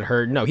teammates got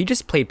hurt. No, he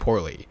just played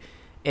poorly.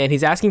 And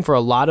he's asking for a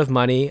lot of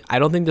money. I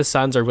don't think the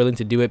Suns are willing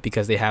to do it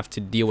because they have to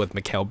deal with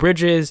Mikal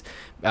Bridges.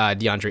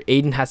 DeAndre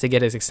Ayton has to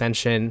get his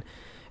extension.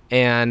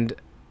 And,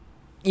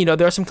 you know,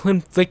 there are some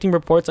conflicting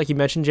reports, like you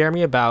mentioned,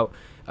 Jeremy, about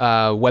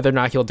whether or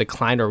not he'll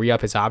decline or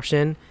re-up his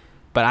option.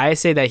 But I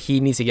say that he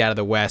needs to get out of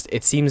the West.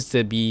 It seems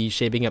to be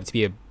shaping up to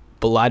be a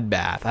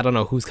bloodbath. I don't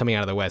know who's coming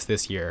out of the West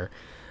this year.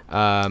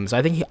 So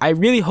I think I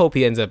really hope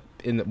he ends up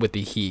with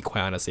the Heat,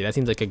 quite honestly. That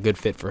seems like a good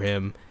fit for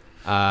him.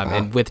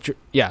 And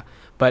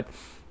but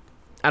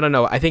I don't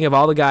know. I think of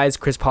all the guys,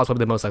 Chris Paul's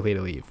probably the most likely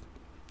to leave.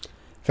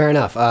 Fair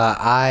enough.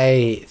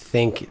 I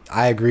think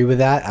I agree with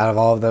that. Out of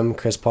all of them,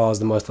 Chris Paul is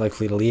the most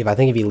likely to leave. I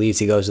think if he leaves,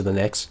 he goes to the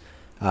Knicks.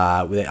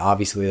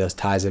 Obviously, those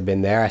ties have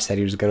been there. I said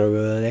he was going to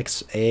go to the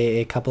Knicks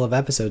a couple of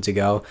episodes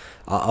ago.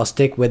 I'll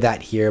stick with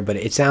that here, but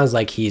it sounds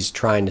like he's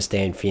trying to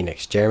stay in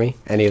Phoenix. Jeremy,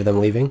 any of them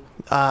leaving?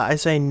 I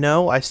say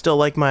no. I still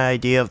like my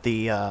idea of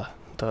the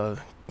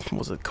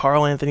was it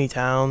Karl Anthony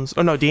Towns?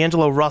 Oh no,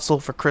 D'Angelo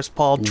Russell for Chris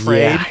Paul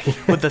trade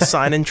with the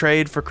sign and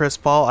trade for Chris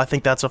Paul. I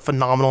think that's a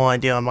phenomenal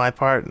idea on my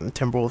part, and the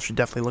Timberwolves should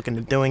definitely look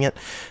into doing it.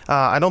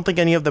 I don't think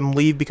any of them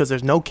leave because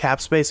there's no cap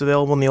space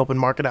available in the open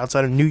market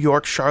outside of New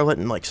York, Charlotte,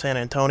 and like San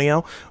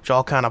Antonio, which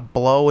all kind of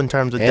blow in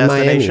terms of and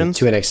destinations. Miami,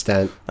 to an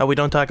extent. We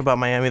don't talk about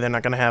Miami. They're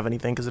not going to have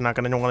anything because they're not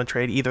going to want to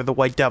trade either the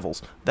White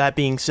Devils. That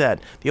being said,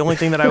 the only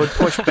thing that I would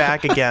push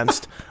back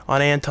against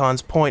on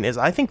Anton's point is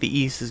I think the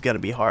East is going to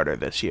be harder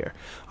this year.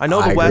 I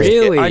know the West.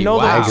 Really? I know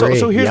Wow. that.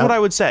 So here's Yep. what I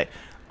would say.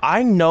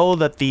 I know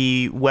that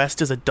the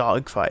West is a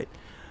dogfight,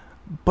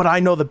 but I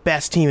know the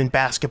best team in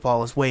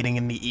basketball is waiting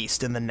in the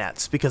East in the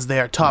Nets because they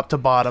are top to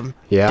bottom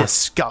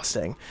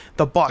disgusting.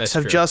 The Bucks That's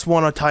have true. just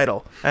won a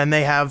title, and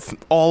they have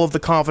all of the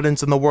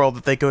confidence in the world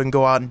that they can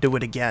go out and do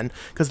it again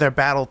because they're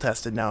battle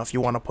tested now, if you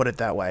want to put it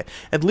that way.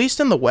 At least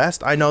in the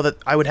West, I know that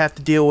I would have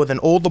to deal with an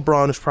old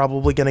LeBron who's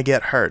probably going to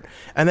get hurt.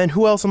 And then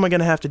who else am I going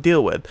to have to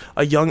deal with?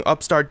 A young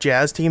upstart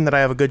Jazz team that I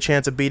have a good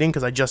chance of beating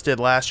because I just did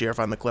last year if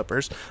I'm the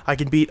Clippers. I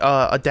can beat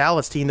a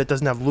Dallas team that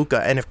doesn't have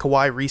Luka, and if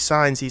Kawhi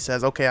re-signs, he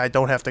says, okay, I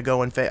don't have to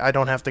go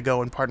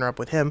and partner up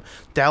with him.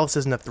 Dallas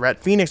isn't a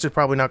threat. Phoenix is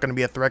probably not going to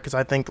be a threat because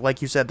I think, like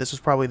you said, this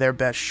is probably their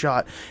best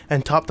shot.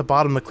 And top to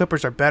bottom, the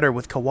Clippers are better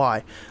with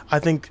Kawhi. I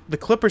think the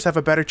Clippers have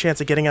a better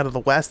chance of getting out of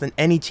the West than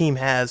any team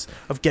has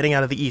of getting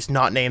out of the East,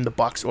 not named the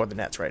Bucks or the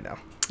Nets right now.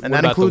 And What that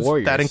about the includes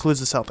Warriors? that includes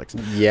the Celtics.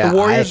 Yeah, the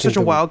Warriors I are such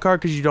think a wild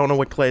card because you don't know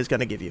what Clay is going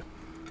to give you.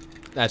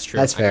 That's true.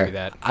 That's I agree fair. with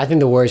that. I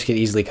think the Warriors could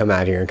easily come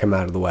out here and come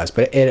out of the West,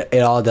 but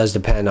it all does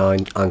depend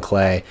on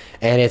Clay,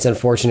 and it's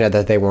unfortunate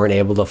that they weren't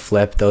able to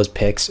flip those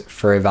picks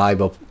for a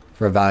valuable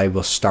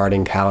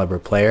starting caliber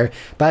player.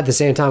 But at the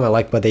same time, I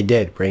like what they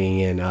did, bringing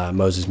in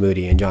Moses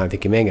Moody and Jonathan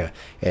Kuminga.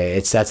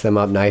 It sets them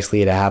up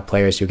nicely to have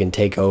players who can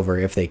take over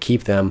if they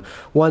keep them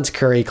once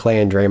Curry,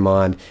 Clay, and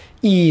Draymond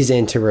ease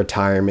into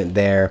retirement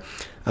there.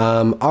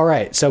 All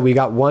right, so we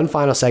got one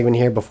final segment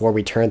here before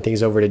we turn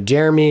things over to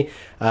Jeremy.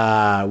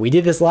 We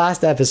did this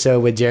last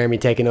episode with Jeremy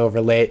taking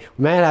over late.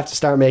 We might have to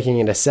start making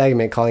it a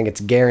segment, calling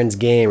it Garen's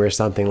Game or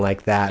something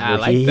like that. I where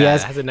like he that.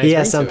 has, It has a nice he ring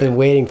has to something it.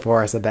 waiting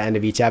for us at the end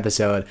of each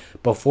episode.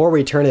 Before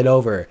we turn it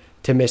over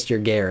to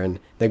Mr. Garen,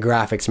 the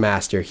graphics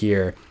master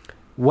here,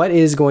 what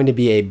is going to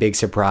be a big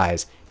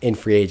surprise in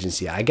free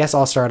agency? I guess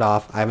I'll start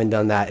off. I haven't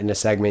done that in a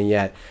segment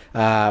yet.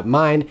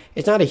 Mine,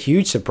 it's not a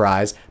huge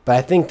surprise, but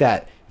I think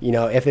that, you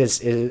know, if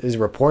it is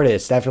reported,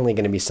 it's definitely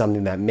going to be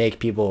something that make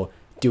people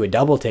do a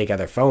double take at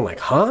their phone. Like,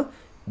 huh?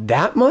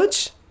 That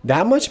much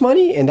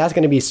money? And that's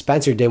going to be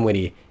Spencer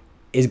Dinwiddie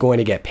is going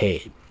to get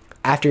paid.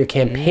 After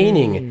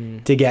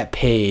campaigning to get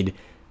paid,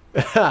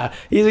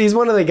 he's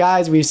one of the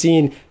guys we've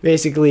seen,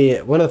 basically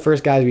one of the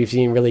first guys we've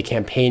seen really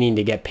campaigning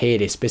to get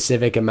paid a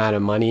specific amount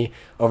of money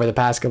over the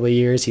past couple of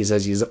years. He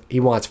says he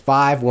wants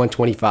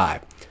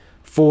 125,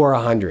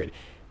 100.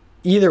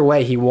 Either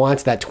way, he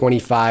wants that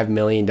 $25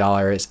 million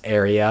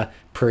area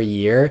per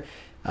year,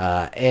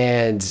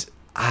 and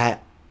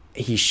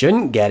he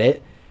shouldn't get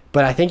it.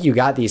 But I think you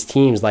got these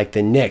teams like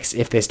the Knicks,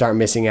 if they start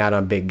missing out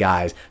on big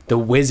guys. The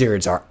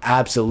Wizards are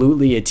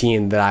absolutely a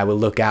team that I would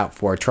look out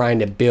for, trying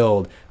to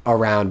build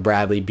around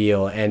Bradley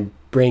Beal and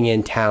bring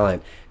in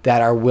talent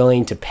that are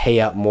willing to pay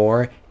up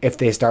more if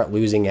they start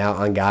losing out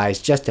on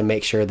guys, just to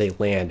make sure they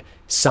land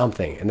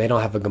something and they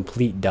don't have a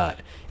complete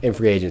dud in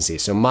free agency.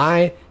 So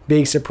my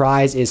big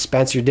surprise is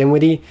Spencer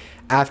Dinwiddie,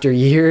 after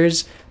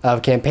years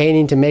of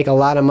campaigning to make a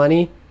lot of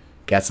money,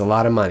 gets a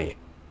lot of money.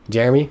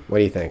 Jeremy, what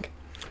do you think?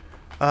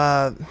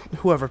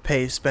 whoever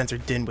pays Spencer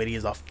Dinwiddie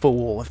is a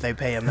fool if they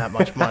pay him that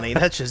much money.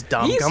 That's just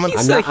dumb. He's I'm a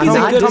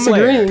not good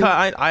disagreeing.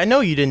 player. I know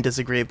you didn't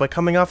disagree, but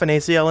coming off an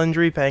ACL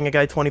injury, paying a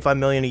guy $25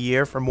 million a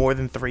year for more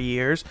than 3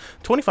 years,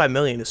 $25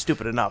 million is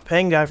stupid enough.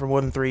 Paying a guy for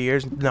more than 3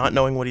 years, not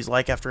knowing what he's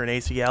like after an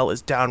ACL,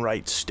 is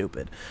downright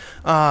stupid.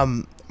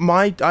 I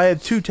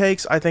had two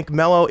takes. I think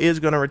Melo is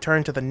going to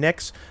return to the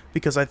Knicks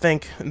because I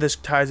think this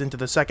ties into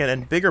the second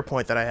and bigger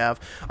point that I have.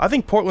 I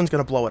think Portland's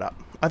going to blow it up.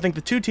 I think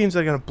the two teams that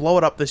are going to blow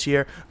it up this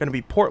year are going to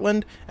be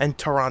Portland and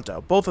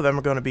Toronto. Both of them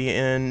are going to be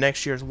in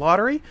next year's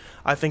lottery.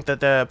 I think that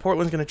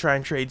Portland's going to try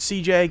and trade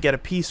CJ, get a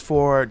piece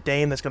for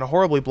Dame that's going to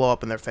horribly blow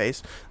up in their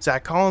face.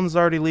 Zach Collins is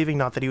already leaving,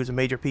 not that he was a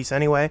major piece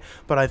anyway,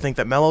 but I think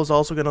that Melo's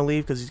also going to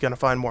leave because he's going to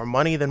find more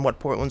money than what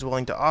Portland's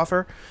willing to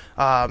offer.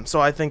 So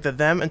I think that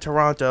them and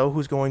Toronto,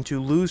 who's going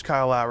to lose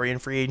Kyle Lowry in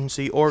free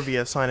agency or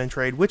via sign and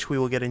trade, which we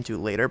will get into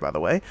later, by the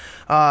way,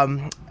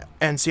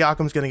 and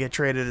Siakam's going to get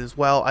traded as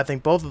well. I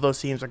think both of those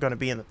teams are going to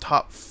be in the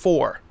top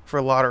 4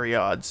 for lottery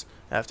odds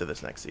after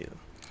this next season.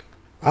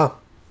 Oh,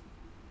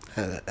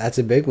 that's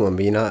a big one.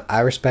 But I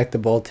respect the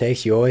bold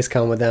takes. You always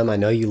come with them. I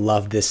know you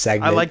love this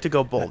segment. I like to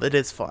go bold. It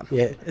is fun.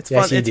 Yeah, it's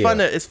yes, fun.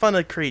 you It's fun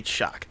to create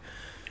shock.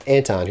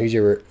 Anton,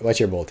 what's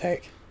your bold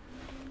take?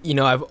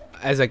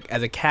 As a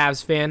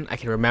Cavs fan, I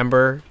can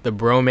remember the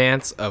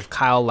bromance of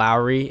Kyle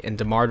Lowry and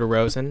DeMar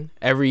DeRozan.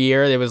 Every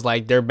year, it was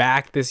like, they're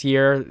back this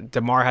year.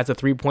 DeMar has a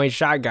 3-point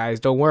shot, guys.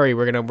 Don't worry,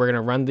 we're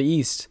gonna run the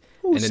East,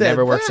 and it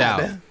never works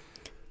out.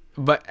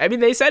 But I mean,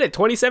 they said it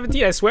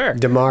 2017. I swear.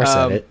 DeMar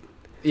said it.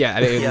 Yeah,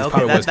 it okay,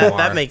 probably was DeMar.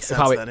 That makes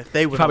sense. Then if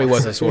they probably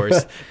was a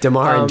source.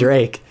 DeMar and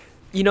Drake.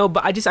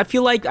 But I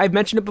feel like I've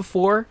mentioned it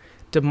before.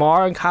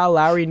 DeMar and Kyle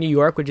Lowry in New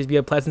York would just be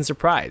a pleasant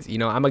surprise.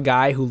 I'm a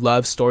guy who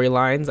loves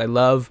storylines. I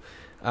love.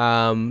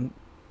 I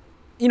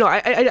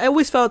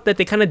always felt that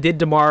they kind of did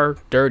DeMar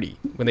dirty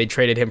when they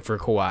traded him for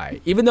Kawhi.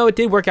 Even though it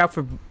did work out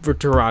for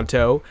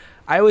Toronto,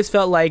 I always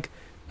felt like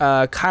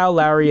Kyle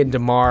Lowry and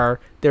DeMar,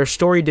 their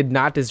story did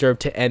not deserve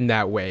to end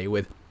that way,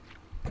 with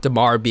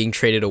DeMar being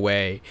traded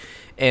away.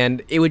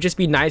 And it would just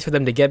be nice for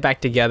them to get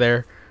back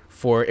together.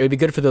 It would be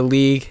good for the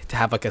league to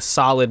have like a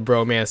solid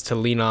bromance to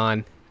lean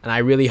on. And I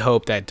really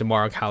hope that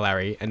DeMar and Kyle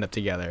Lowry end up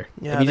together.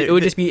 Yeah, it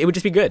would just be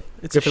good.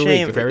 It's good a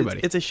shame for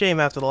everybody. It's a shame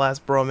after the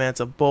last bromance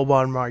of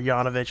Boban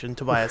Marjanovic and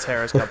Tobias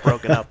Harris got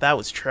broken up. That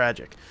was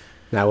tragic.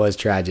 That was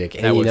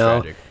tragic. And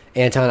tragic.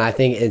 Anton, I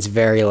think it's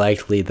very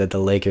likely that the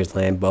Lakers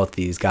land both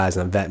these guys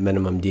on vet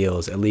minimum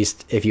deals. At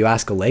least if you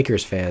ask a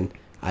Lakers fan,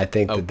 I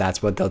think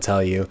that's what they'll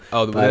tell you.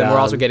 But then we're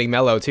also getting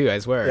Melo too, I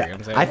swear. Yeah,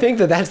 I think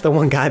that's the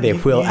one guy they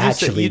will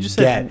actually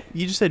get.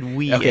 You just said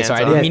we. Okay, so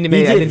I Anton. didn't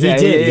mean to. He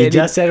did. He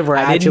just said we're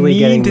actually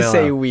getting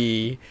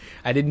Melo.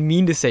 I didn't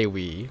mean to say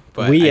we.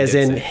 But we as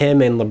in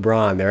him and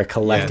LeBron. They're a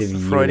collective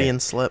unit.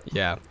 Freudian slip.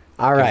 Yeah.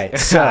 All right.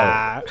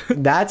 So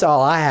that's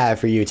all I have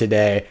for you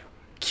today.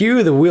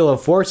 Cue the Wheel of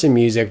Fortune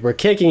music. We're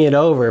kicking it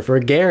over for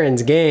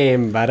Garen's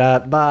game.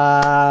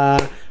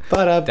 Ba-da-ba. All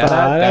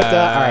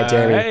right,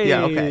 Jeremy. Hey.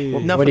 Yeah, okay.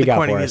 Well, enough what of do you the got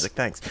corny for us? music.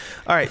 Thanks.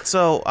 All right,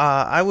 so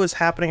I was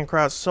happening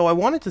across. So I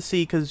wanted to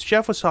see, because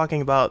Jeff was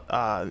talking about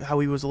how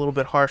he was a little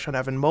bit harsh on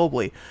Evan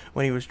Mobley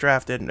when he was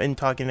drafted, and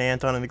talking to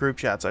Anton in the group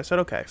chat. So I said,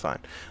 okay, fine.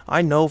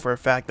 I know for a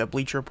fact that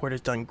Bleacher Report has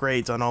done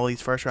grades on all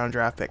these first-round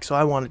draft picks, so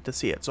I wanted to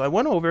see it. So I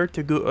went over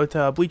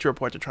to Bleacher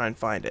Report to try and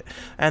find it.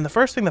 And the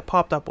first thing that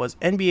popped up was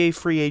NBA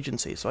free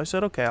agency. So I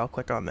said, okay, I'll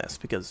click on this,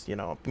 because,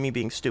 me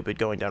being stupid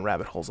going down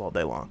rabbit holes all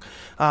day long.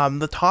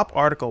 The top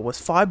article was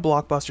 5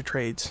 blockbuster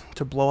trades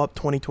to blow up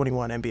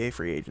 2021 NBA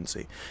free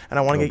agency. And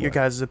I want to get your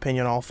guys'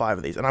 opinion on all 5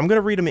 of these. And I'm going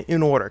to read them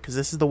in order because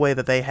this is the way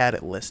that they had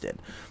it listed.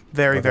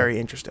 Very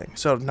interesting.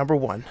 So, number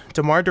 1,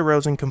 DeMar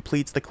DeRozan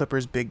completes the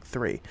Clippers' big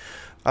 3.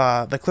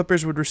 The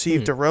Clippers would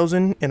receive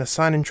DeRozan in a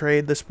sign and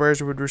trade. The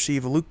Spurs would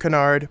receive Luke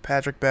Kennard,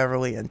 Patrick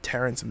Beverley, and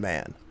Terrence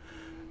Mann.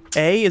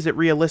 A, is it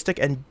realistic?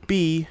 And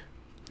B,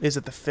 is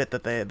it the fit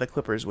that the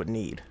Clippers would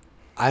need?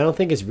 I don't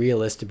think it's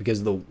realistic because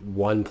of the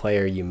one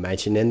player you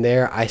mentioned in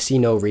there. I see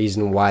no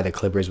reason why the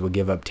Clippers would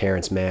give up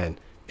Terrence Mann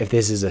if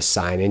this is a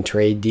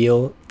sign-and-trade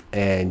deal,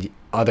 and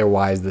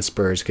otherwise the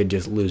Spurs could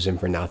just lose him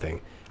for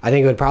nothing. I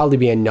think it would probably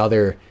be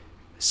another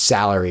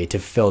salary to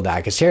fill that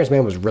because Terrence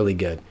Mann was really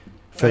good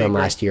for them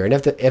last year. And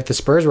if the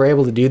Spurs were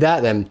able to do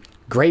that, then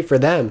great for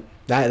them.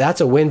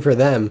 That's a win for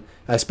them,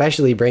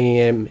 especially bringing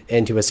him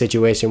into a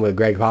situation with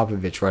Greg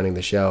Popovich running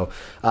the show.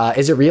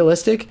 Is it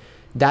realistic,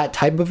 that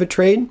type of a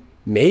trade?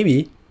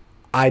 Maybe.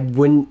 I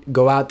wouldn't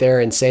go out there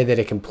and say that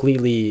it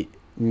completely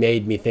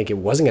made me think it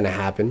wasn't going to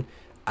happen.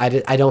 I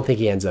don't think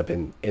he ends up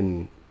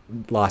in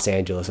Los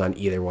Angeles on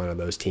either one of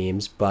those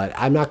teams, but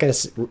I'm not going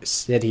to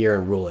sit here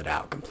and rule it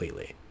out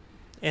completely.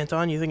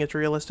 Anton, you think it's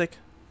realistic?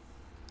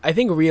 I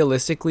think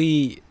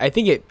realistically, I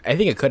think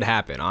it could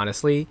happen,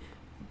 honestly.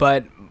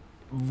 But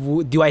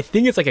do I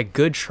think it's like a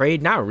good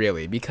trade? Not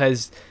really,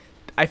 because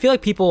I feel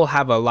like people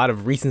have a lot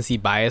of recency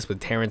bias with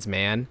Terrence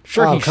Mann.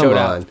 Sure, Oh, he come showed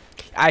on.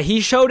 out.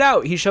 He showed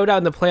out. He showed out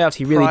in the playoffs.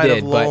 He really Pride did.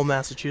 of Lowell, But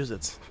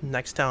Massachusetts,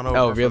 next town over.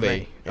 oh, for really?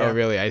 me. Yeah. Oh,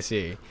 really? I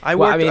see. I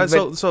Well, worked.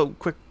 mean, but- so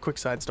quick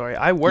side story.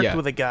 I worked Yeah.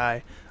 with a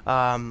guy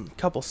a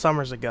couple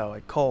summers ago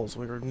at Kohl's.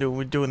 We were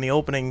doing the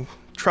opening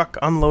truck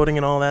unloading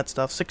and all that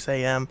stuff, 6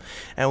 a.m.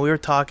 And we were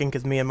talking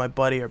because me and my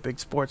buddy are big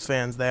sports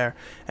fans there.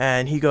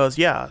 And he goes,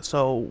 "Yeah,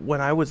 so when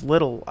I was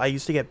little, I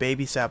used to get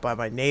babysat by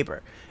my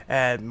neighbor."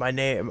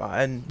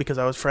 And because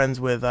I was friends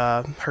with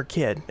her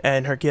kid,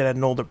 and her kid had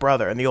an older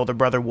brother, and the older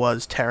brother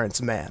was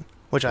Terrence Mann,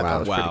 which I Wow. thought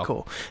was pretty Wow.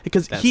 cool.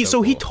 Because That's he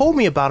so he cool. told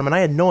me about him, and I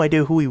had no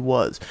idea who he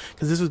was,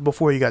 because this was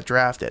before he got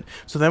drafted.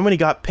 So then when he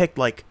got picked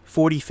like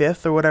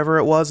 45th or whatever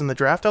it was in the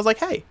draft, I was like,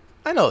 hey,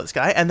 I know this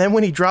guy. And then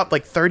when he dropped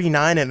like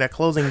 39 in a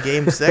closing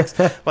game 6,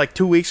 like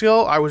 2 weeks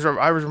ago, I was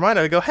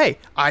reminded. I go, hey,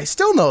 I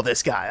still know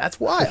this guy. That's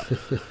wild.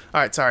 All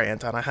right, sorry,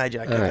 Anton, I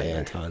hijacked All you. right,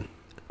 Anton.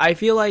 I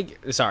feel like,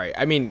 sorry,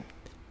 I mean,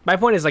 my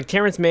point is like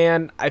Terrence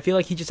Mann, I feel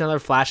like he's just another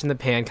flash in the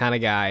pan kind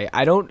of guy.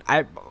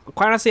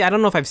 Quite honestly, I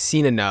don't know if I've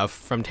seen enough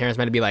from Terrence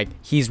Mann to be like,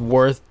 he's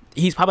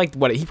probably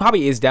like he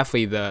probably is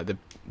definitely the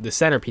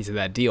centerpiece of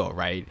that deal,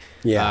 right?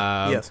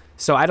 Yeah. Yes.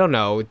 So I don't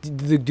know.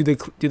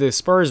 Do the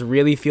Spurs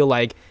really feel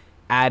like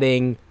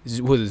adding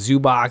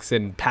Zubac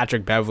and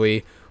Patrick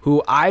Beverly,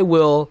 who I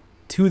will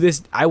die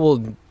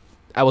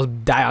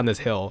on this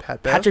hill.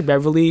 Pat Bev? Patrick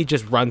Beverly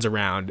just runs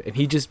around and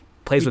he just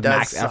plays He with does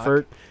max suck.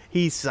 effort.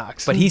 He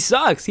sucks. But he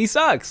sucks.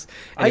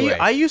 Anyway.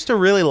 I used to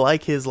really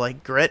like his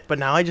like grit, but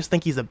now I just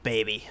think he's a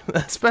baby.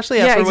 Especially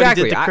Yeah, after what he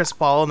did exactly. to Chris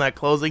Paul in that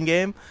closing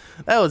game.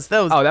 That was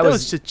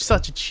just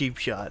such a cheap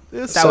shot. It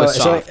was That so was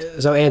soft.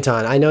 So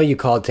Anton, I know you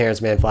called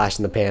Terrence Mann flash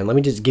in the pan. Let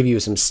me just give you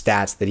some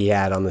stats that he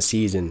had on the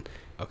season.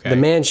 Okay. The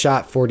man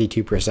shot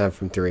 42%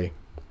 from 3.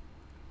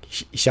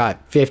 He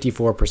shot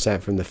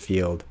 54% from the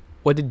field.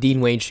 What did Dean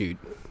Wade shoot?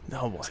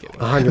 Oh boy.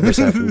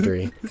 100% from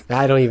 3.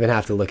 I don't even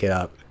have to look it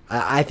up.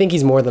 I think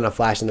he's more than a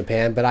flash in the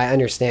pan, but I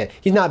understand.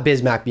 He's not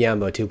Bismack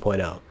Biyombo 2.0.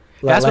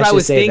 That's what Let's I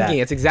was just say thinking.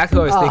 that. It's exactly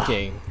what I was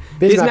thinking.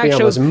 Bismack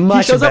Biyombo was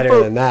much he shows up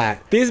better than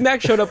that.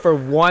 Bismack showed up for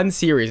one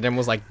series and everyone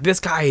was like, "This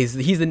guy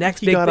he's the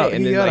next He big got, thing."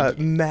 And he then got like,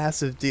 a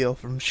massive deal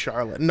from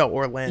Charlotte. No,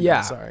 Orlando.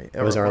 Yeah. Sorry.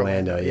 It was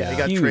Orlando, yeah. He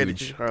got traded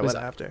to Huge. Charlotte Was-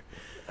 after.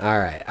 All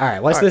right.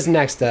 What's All right. this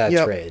next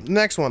Yep. trade?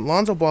 Next one.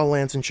 Lonzo Ball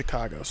lands in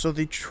Chicago. So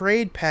the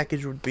trade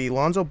package would be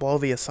Lonzo Ball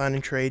via sign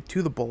and trade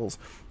to the Bulls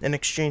in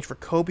exchange for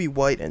Kobe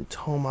White and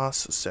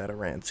Tomas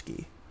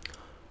Satoransky.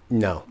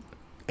 No,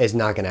 it's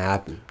not going to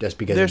happen just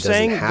because They're it doesn't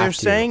saying have to.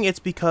 saying it's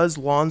because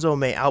Lonzo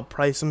may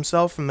outprice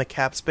himself from the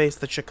cap space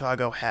that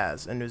Chicago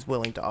has and is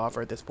willing to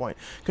offer at this point.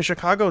 Because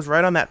Chicago is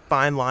right on that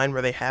fine line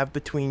where they have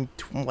between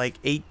like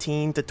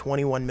 18 to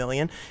 21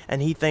 million,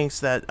 and he thinks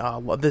that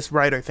this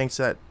writer thinks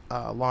that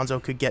Lonzo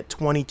could get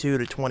 22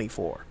 to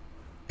 24.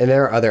 And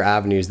there are other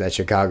avenues that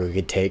Chicago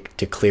could take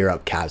to clear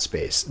up cap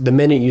space. The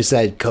minute you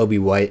said Kobe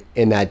White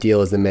in that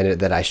deal is the minute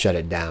that I shut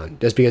it down.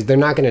 Just because they're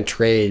not going to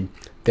trade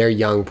their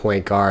young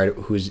point guard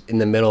who's in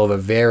the middle of a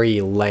very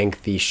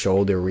lengthy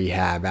shoulder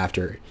rehab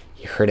after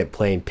he hurt it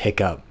playing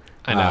pickup.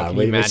 I know,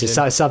 can you which is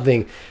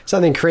imagine?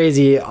 something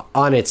crazy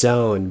on its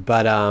own.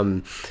 But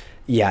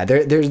yeah,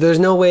 there's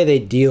no way they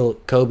deal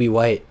Kobe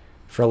White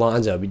for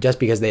Lonzo just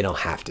because they don't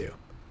have to.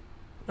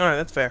 All right,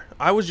 that's fair.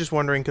 I was just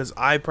wondering because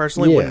I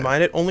personally wouldn't Yeah.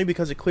 mind it, only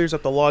because it clears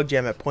up the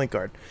logjam at point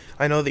guard.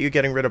 I know that you're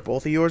getting rid of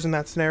both of yours in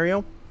that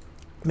scenario.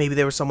 Maybe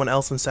there was someone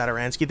else in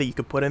Satoransky that you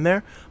could put in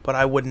there, but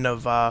I wouldn't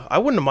have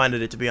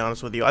minded it, to be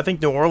honest with you. I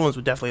think New Orleans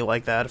would definitely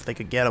like that if they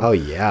could get him. Oh,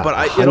 yeah, but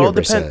it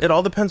 100%.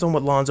 all depends on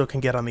what Lonzo can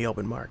get on the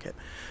open market.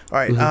 All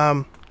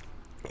right,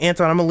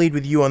 Anton, I'm gonna lead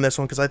with you on this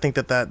one because I think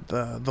that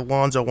the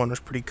Lonzo one was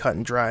pretty cut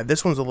and dry.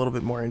 This one's a little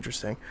bit more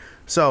interesting.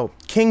 So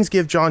Kings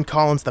give John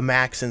Collins the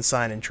max in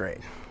sign and trade.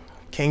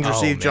 Kings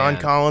receive John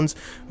man. Collins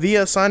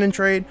via sign and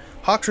trade.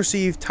 Hawks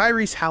receive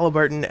Tyrese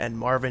Halliburton and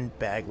Marvin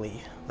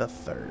Bagley the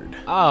third.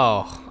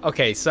 oh,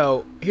 okay.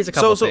 So here's a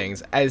couple So-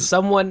 things. As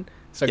someone,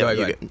 so go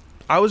ahead.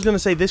 I was going to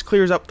say this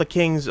clears up the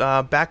Kings'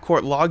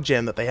 backcourt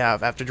logjam that they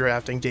have after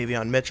drafting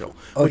Davion Mitchell,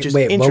 which is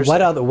Wait, well,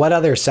 interesting. what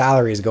other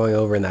salary is going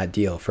over in that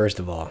deal? First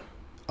of all,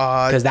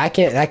 because that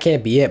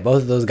can't be it.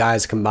 Both of those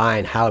guys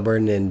combined,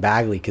 Halliburton and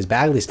Bagley, because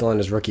Bagley's still on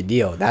his rookie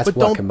deal. That's But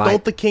what don't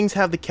combined. the Kings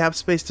have the cap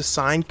space to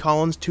sign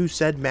Collins to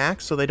said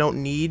max, so they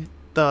don't need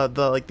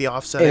the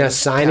offset In a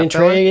sign and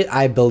trade,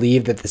 I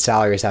believe that the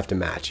salaries have to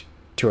match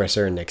to a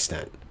certain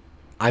extent.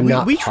 I'm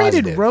not. We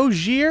traded positive.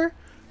 Rozier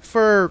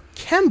for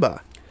Kemba,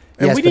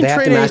 and Yes, we but they didn't have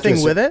to trade match to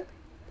anything a with it.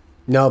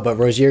 No, but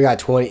Rozier got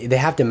 20. They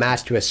have to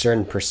match to a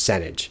certain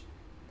percentage.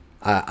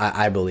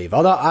 I believe.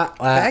 Although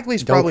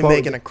Bagley's don't probably quote-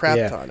 making a crap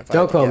ton, if I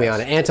Don't had to quote me guess.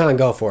 on it. Anton,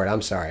 go for it.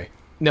 I'm sorry.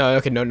 No,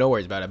 okay, no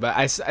worries about it. But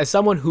as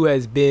someone who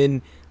has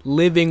been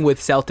living with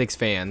Celtics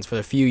fans for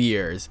a few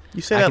years,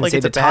 You say I that can like say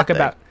it's a to talk bad thing.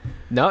 about.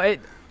 No,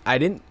 I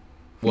didn't.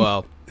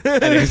 Well,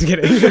 I was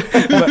kidding.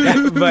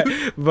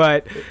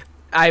 but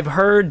I've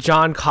heard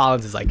John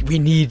Collins is like, we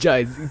need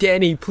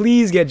Danny,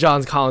 please get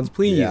John Collins,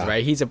 please. Yeah.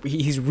 Right?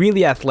 He's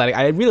really athletic.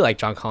 I really like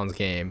John Collins'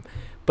 game,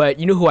 But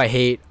you know who I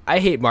hate? I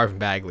hate Marvin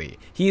Bagley.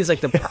 He's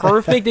like the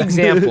perfect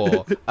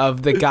example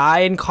of the guy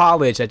in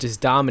college that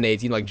just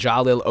dominates, like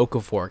Jalil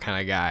Okafor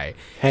kind of guy.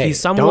 Hey, he's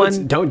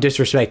someone. Don't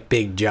disrespect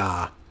Big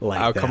Ja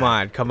like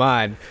that. Come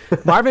on.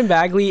 Marvin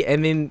Bagley,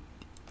 and then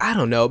I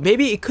don't know.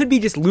 Maybe it could be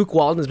just Luke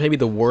Walton is maybe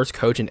the worst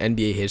coach in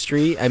NBA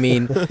history. I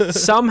mean,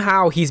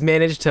 somehow he's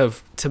managed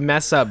to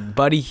mess up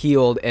Buddy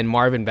Hield and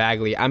Marvin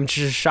Bagley. I'm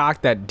just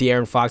shocked that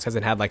De'Aaron Fox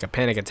hasn't had like a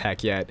panic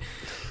attack yet.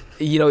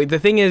 The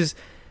thing is,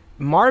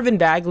 Marvin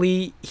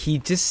Bagley, he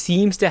just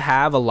seems to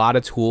have a lot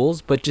of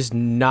tools, but just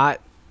none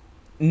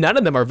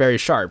of them are very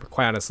sharp,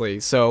 quite honestly.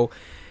 So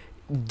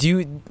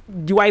do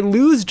I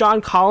lose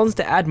John Collins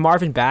to add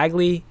Marvin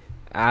Bagley?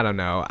 I don't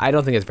know. I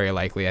don't think it's very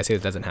likely. I say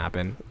it doesn't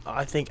happen.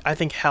 I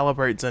think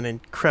Halliburton's an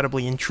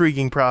incredibly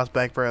intriguing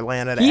prospect for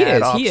Atlanta to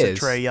add opposite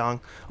Trae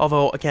Young.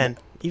 Although, again,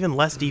 even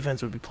less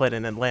defense would be played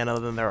in Atlanta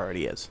than there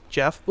already is.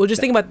 Jeff? Well,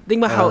 just think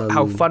about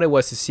how fun it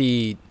was to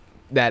see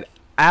that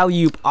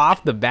alley-oop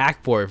off the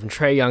backboard from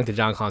Trae Young to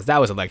John Collins.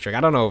 That was electric. I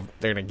don't know if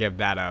they're going to give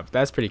that up.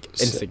 That's pretty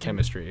instant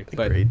chemistry.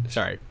 But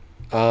sorry.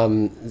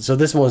 So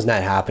this one's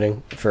not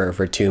happening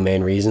for two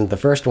main reasons. The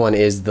first one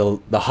is the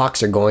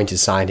Hawks are going to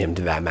sign him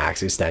to that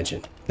max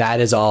extension. That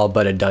is all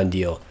but a done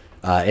deal.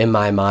 In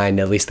my mind,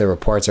 at least the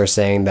reports are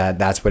saying that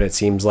that's what it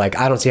seems like.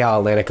 I don't see how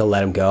Atlanta could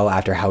let him go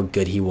after how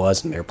good he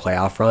was in their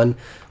playoff run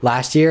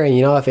last year. And,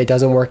 if it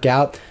doesn't work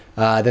out,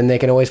 then they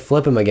can always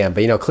flip him again.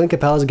 But, Clint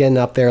Capella's getting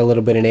up there a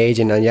little bit in age,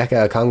 and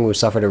Onyeka Okongwu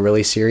suffered a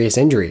really serious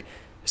injury.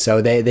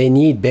 So they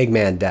need big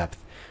man depth.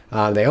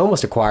 They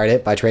almost acquired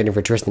it by trading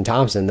for Tristan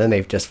Thompson. Then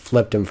they've just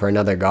flipped him for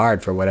another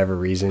guard for whatever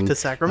reason. To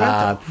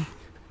Sacramento.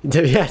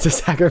 To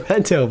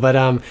Sacramento.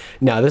 But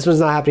no, this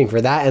one's not happening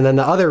for that. And then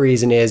the other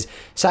reason is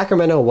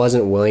Sacramento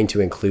wasn't willing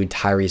to include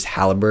Tyrese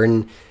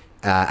Halliburton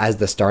as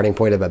the starting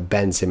point of a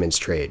Ben Simmons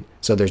trade.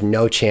 So there's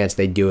no chance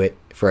they do it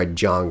for a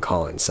John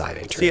Collins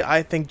signing trade. See,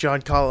 I think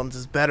John Collins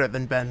is better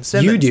than Ben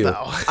Simmons, you do.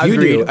 though.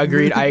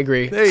 Agreed. I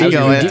agree. There you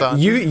go, Anton.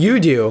 You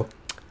do.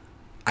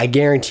 I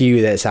guarantee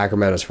you that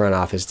Sacramento's front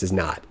office does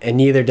not. And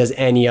neither does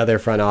any other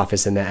front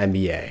office in the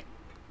NBA.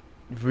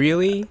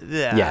 Really?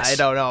 Yeah, yes. I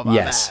don't know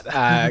about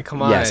that.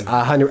 Come on. Yes,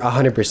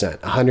 100%,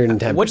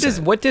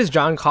 110%. What does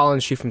John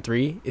Collins shoot from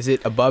three? Is it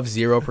above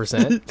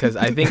 0%? Because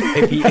I think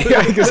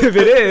if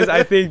it is,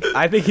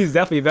 I think he's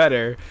definitely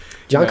better.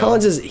 John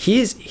Collins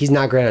he's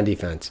not great on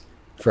defense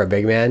for a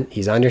big man.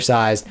 He's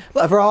undersized.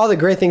 For all the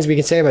great things we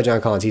can say about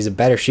John Collins, he's a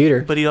better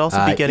shooter. But he'd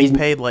also be getting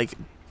paid like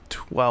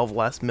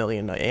 $12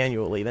 million less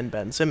annually than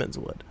Ben Simmons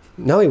would.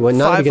 No, he would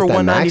not. 5 for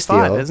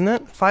 $195, isn't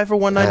it? 5 for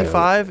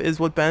 $195 is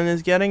what Ben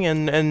is getting,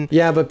 and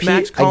yeah, but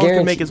Max Collins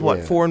can make his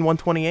what, 4 and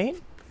 $128?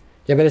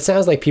 Yeah, but it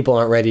sounds like people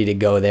aren't ready to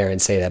go there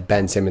and say that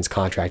Ben Simmons'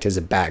 contract is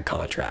a bad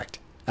contract.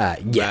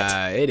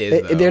 Yet. It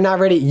is. They're not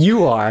ready.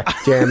 You are,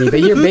 Jeremy, but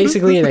you're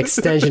basically an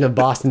extension of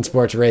Boston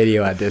Sports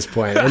Radio at this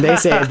point, and they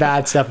say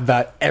bad stuff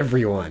about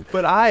everyone.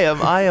 But I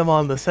am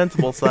on the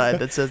sensible side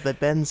that says that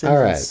Ben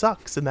Simmons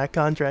sucks and that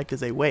contract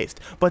is a waste.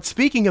 But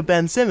speaking of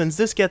Ben Simmons,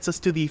 this gets us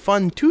to the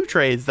fun 2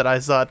 trades that I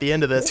saw at the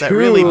end of this that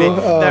really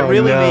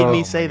made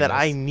me say that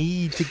I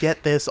need to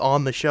get this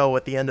on the show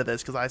at the end of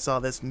this because I saw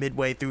this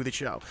midway through the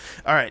show.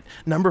 All right,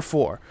 number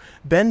 4,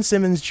 Ben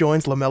Simmons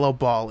joins LaMelo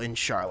Ball in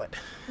Charlotte.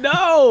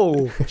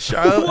 No!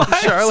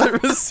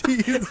 Charlotte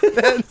receives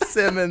Ben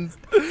Simmons.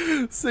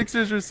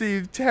 Sixers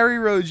receive Terry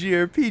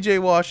Rozier, P.J.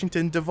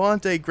 Washington,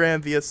 Devontae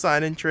Graham via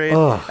sign-and-trade,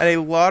 and a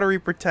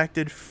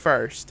lottery-protected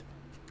first.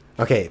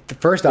 Okay,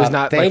 first off,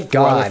 thank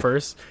God.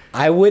 First.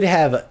 I would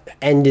have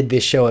ended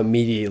this show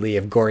immediately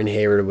if Gordon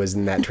Hayward was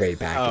in that trade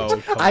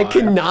package. I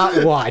could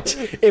not watch.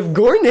 If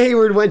Gordon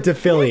Hayward went to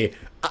Philly,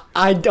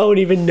 I don't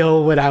even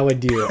know what I would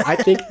do. I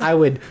think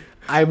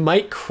I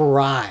might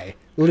cry.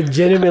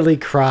 Legitimately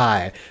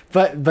cry.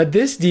 But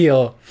this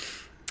deal,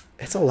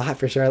 it's a lot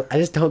for Charlotte. I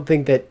just don't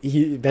think that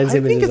Ben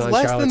Simmons is on Charlotte's radar. I think it's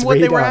less than what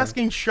they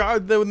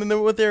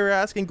were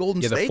asking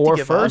Golden State to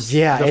give first. us.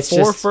 Yeah, it's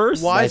just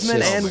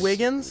Wiseman and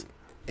Wiggins.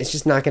 It's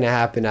just not going to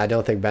happen. I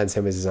don't think Ben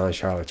Simmons is on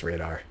Charlotte's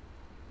radar.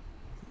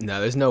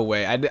 No, there's no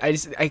way.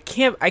 I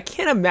can't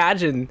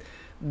imagine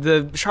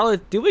the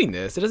Charlotte doing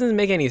this. It doesn't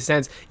make any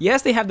sense.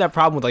 Yes, they have that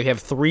problem with they have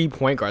 3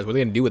 point guards. What are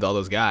they going to do with all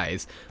those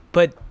guys?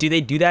 But do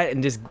they do that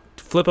and just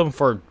flip them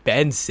for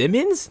Ben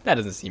Simmons? That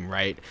doesn't seem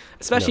right.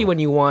 Especially when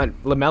you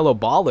want LaMelo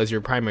Ball as your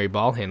primary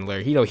ball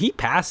handler. He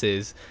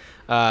passes.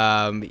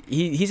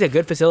 He's a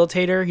good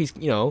facilitator.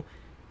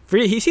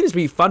 He seems to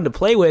be fun to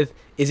play with.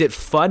 Is it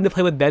fun to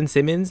play with Ben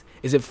Simmons?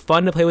 Is it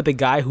fun to play with the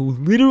guy who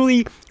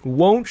literally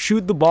won't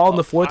shoot the ball in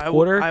the fourth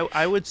quarter?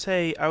 I would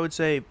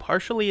say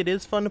partially it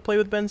is fun to play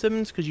with Ben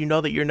Simmons because you know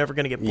that you're never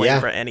going to get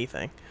blamed for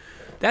anything.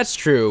 That's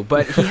true,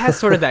 but he has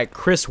sort of that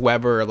Chris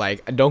Webber,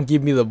 don't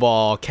give me the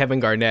ball,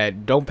 Kevin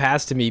Garnett, don't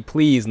pass to me,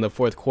 please, in the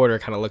fourth quarter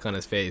kind of look on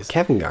his face.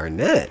 Kevin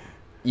Garnett?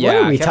 Yeah,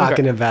 what are we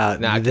talking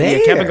about there?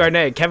 Yeah,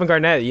 Kevin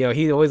Garnett,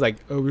 he's always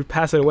we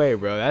pass it away,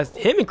 bro. That's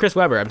him and Chris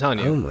Webber, I'm telling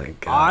you. Oh, my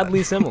God.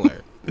 Oddly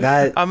similar.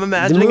 I'm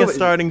imagining a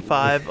starting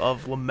 5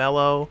 of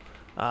LaMelo,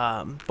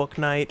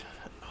 Bouknight,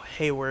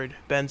 Hayward,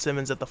 Ben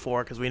Simmons at the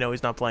 4 because we know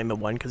he's not playing the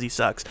 1 because he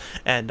sucks,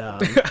 and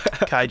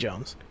Kai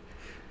Jones.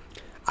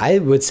 I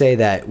would say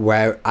that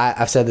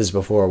I've said this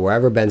before,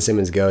 wherever Ben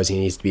Simmons goes, he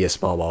needs to be a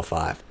small ball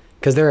 5.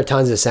 Because there are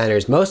tons of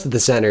centers. Most of the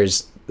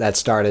centers that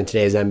start in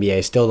today's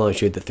NBA still don't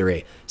shoot the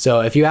 3.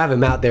 So if you have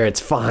him out there, it's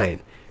fine,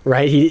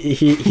 right?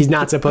 He's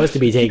not supposed to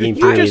be taking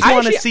You threes. just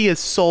want to see his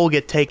soul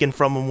get taken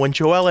from him when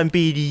Joel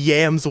Embiid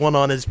yams one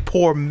on his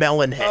poor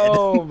melon head.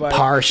 Oh my.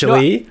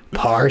 Partially.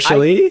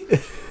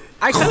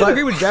 I kind of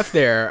agree with Jeff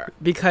there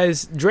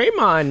because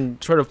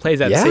Draymond sort of plays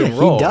that Yeah, same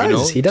role. he does. You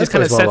know? He does just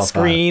kind of play small ball sets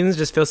 5. screens,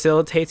 just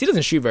facilitates. He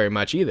doesn't shoot very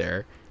much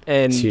either.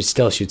 And He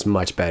still shoots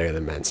much better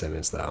than Ben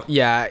Simmons, though.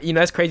 yeah,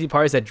 that's crazy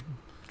part is that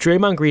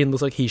Draymond Green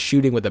looks like he's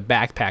shooting with a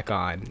backpack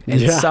on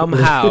and Yeah.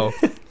 somehow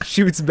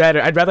shoots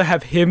better. I'd rather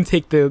have him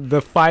take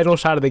the final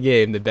shot of the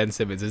game than Ben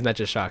Simmons. Isn't that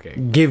just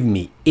shocking? Give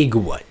me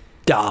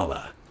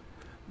Iguodala.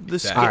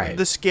 The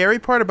Right. scary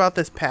part about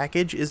this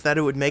package is that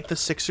it would make the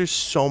Sixers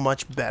so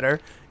much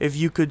better if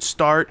you could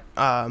start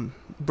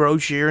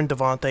Brozier and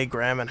Devontae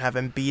Graham and have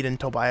Embiid and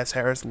Tobias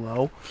Harris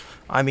low.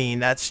 I mean,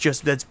 that's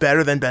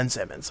better than Ben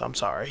Simmons. I'm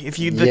sorry. If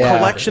you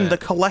Yeah. the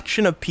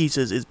collection of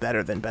pieces is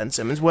better than Ben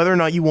Simmons, whether or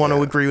not you want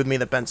to agree with me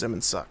that Ben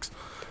Simmons sucks.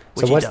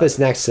 So what's this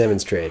next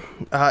Simmons trade?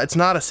 It's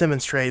not a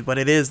Simmons trade, but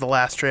it is the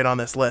last trade on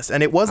this list,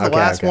 and it was the Okay,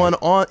 last okay.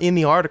 one in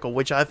the article,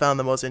 which I found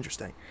the most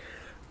interesting.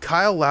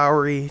 Kyle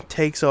Lowry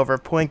takes over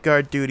point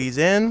guard duties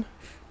in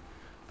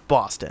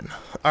Boston.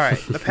 All right,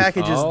 the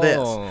package is Oh.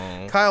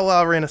 this: Kyle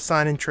Lowry in a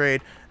sign-and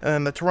trade,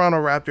 and the Toronto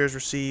Raptors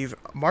receive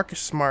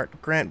Marcus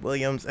Smart, Grant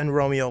Williams, and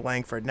Romeo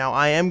Langford. Now,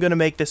 I am going to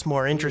make this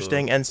more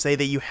interesting and say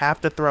that you have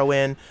to throw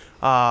in,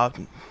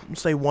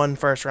 say, 1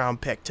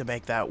 first-round pick to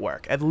make that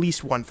work. At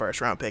least 1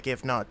 first-round pick,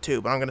 if not 2.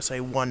 But I'm going to say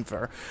 1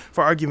 for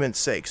argument's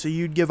sake. So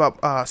you'd give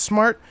up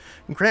Smart,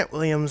 Grant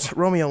Williams,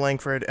 Romeo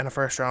Langford, and a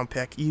first-round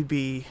pick. You'd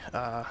be,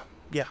 I'm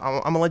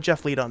going to let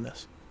Jeff lead on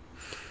this.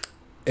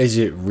 Is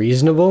it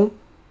reasonable?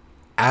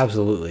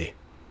 Absolutely.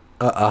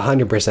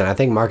 100%. I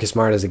think Marcus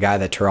Smart is a guy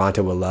that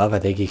Toronto will love. I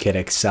think he could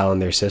excel in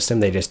their system.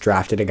 They just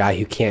drafted a guy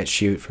who can't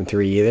shoot from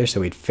 3 either,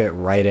 so he'd fit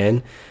right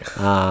in.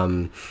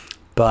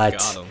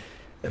 But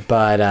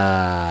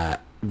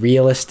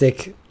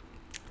realistic,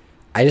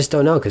 I just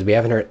don't know because we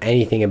haven't heard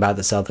anything about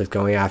the Celtics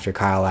going after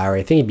Kyle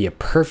Lowry. I think he'd be a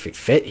perfect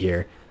fit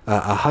here.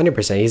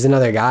 100%. He's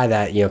another guy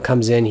that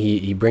comes in.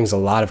 He brings a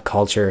lot of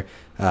culture.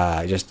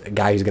 Just a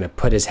guy who's going to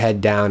put his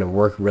head down and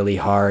work really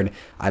hard.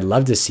 I'd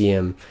love to see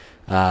him.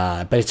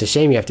 But it's a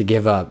shame you have to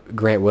give up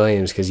Grant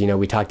Williams because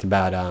we talked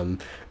about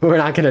we're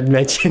not going to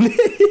mention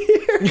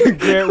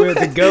Grant with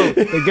the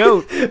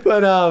goat.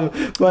 but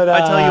I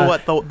tell you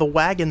what, the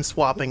wagon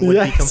swapping would be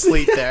Yes.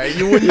 complete there.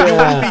 You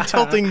wouldn't be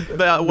tilting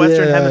the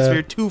Western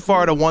Hemisphere too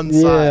far to one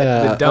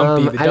side. The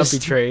dumpy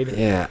trade.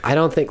 Yeah, I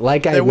don't think I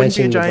There wouldn't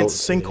be a mentioned giant with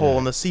sinkhole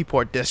in the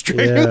Seaport District.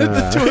 Yeah.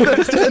 The two of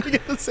them standing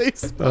at the same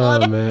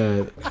spot. Oh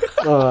man,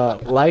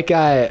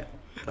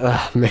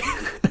 man.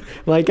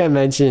 Like I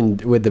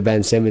mentioned with the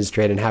Ben Simmons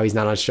trade and how he's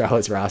not on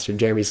Charlotte's roster,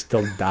 Jeremy's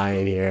still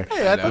dying here.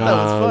 Hey, I thought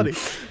that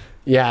was funny.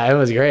 Yeah, it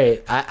was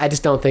great. I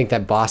just don't think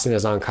that Boston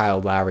is on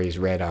Kyle Lowry's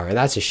radar, and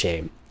that's a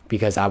shame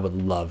because I would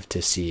love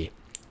to see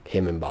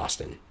him in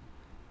Boston.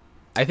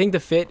 I think the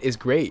fit is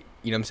great.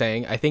 You know what I'm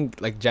saying? I think,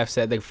 like Jeff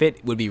said, the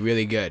fit would be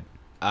really good.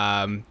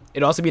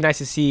 It'd also be nice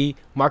to see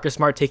Marcus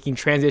Smart taking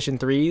transition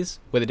threes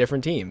with a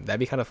different team. That'd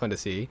be kind of fun to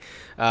see.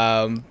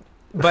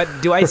 But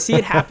do I see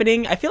it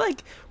happening? I feel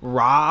like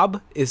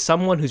Rob is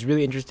someone who's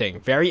really interesting,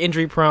 very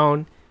injury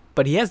prone,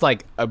 but he has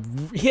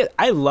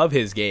I love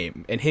his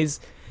game and he's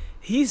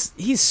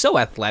so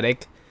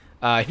athletic.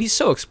 He's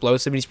so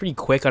explosive and he's pretty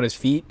quick on his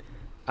feet.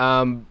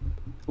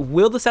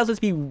 Will the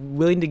Celtics be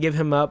willing to give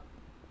him up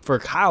for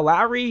Kyle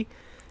Lowry?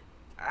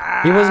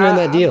 He wasn't in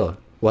that deal,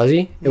 was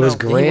he? It was he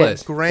Grant.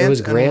 was. It was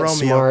and Grant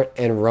Romeo. Smart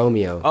and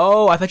Romeo.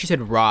 Oh, I thought you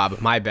said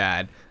Rob. My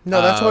bad.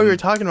 No, that's why we were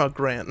talking about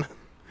Grant.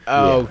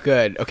 Oh, Yeah.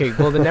 good. Okay,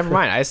 well then never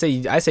mind. I say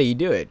you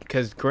do it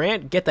because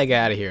Grant, get that guy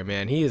out of here,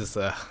 man. He's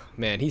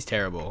he's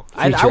terrible.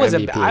 I Future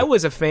MVP.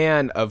 was a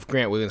fan of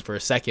Grant Williams for a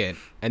second,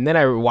 and then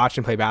I watched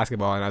him play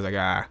basketball, and I was like,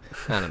 I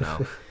don't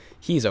know,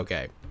 he's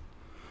okay.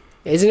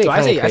 Isn't it So I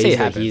kind say- of I say crazy it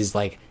that happens. he's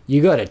like,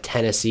 you go to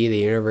Tennessee, the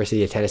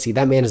University of Tennessee,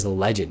 that man is a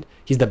legend.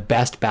 He's the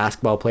best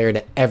basketball player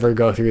to ever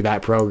go through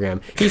that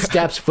program. He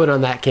steps foot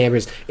on that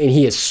campus, and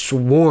he is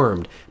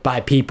swarmed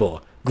by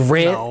people.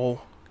 Grant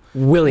No.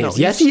 Williams.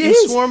 No, Yes, he's he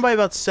is. swarmed by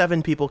about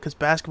 7 people because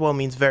basketball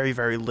means very,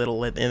 very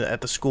little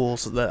at the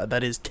schools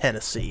that is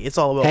Tennessee. It's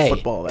all about Hey,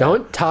 football there.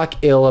 don't talk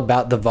ill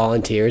about the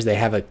Volunteers. They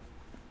have a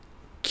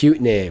cute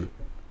name.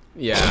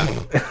 Yeah.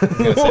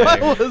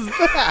 What was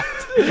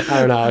that? I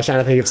don't know. I was trying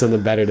to think of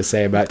something better to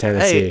say about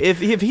Tennessee. Hey,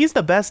 if he's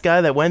the best guy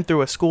that went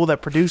through a school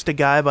that produced a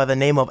guy by the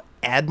name of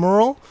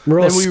Admiral,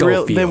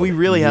 Admiral then we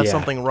really have Yeah.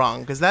 something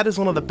wrong because that is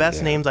one of the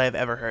best names I have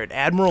ever heard.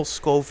 Admiral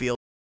Schofield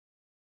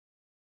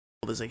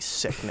is a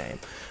sick name.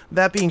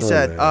 That being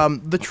said,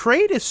 man. the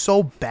trade is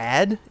so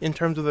bad in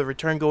terms of the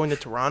return going to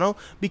Toronto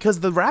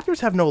because the Raptors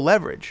have no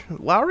leverage.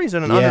 Lowry's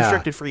an Yeah.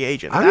 unrestricted free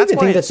agent. I don't That's even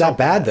why think it's that's so that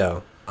bad,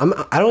 though.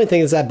 I don't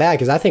think it's that bad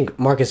because I think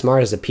Marcus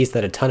Smart is a piece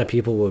that a ton of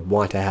people would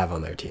want to have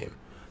on their team.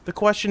 The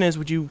question is,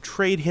 would you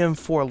trade him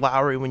for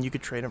Lowry when you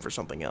could trade him for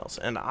something else?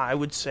 And I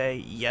would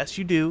say, yes,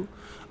 you do.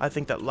 I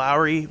think that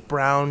Lowry,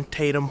 Brown,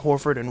 Tatum,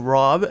 Horford, and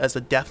Rob as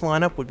a death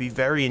lineup would be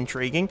very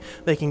intriguing.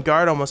 They can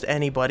guard almost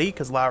anybody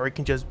because Lowry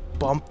can just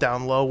bump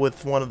down low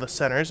with one of the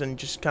centers and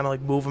just kind of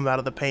like move him out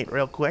of the paint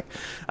real quick.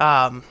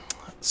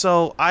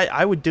 So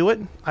I would do it.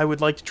 I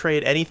would like to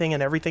trade anything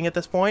and everything at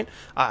this point.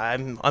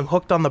 I'm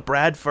hooked on the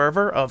Brad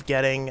fervor of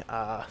getting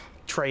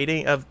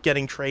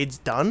trades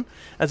done,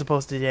 as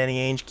opposed to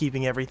Danny Ainge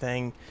keeping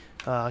everything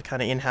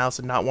kind of in-house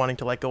and not wanting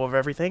to let go of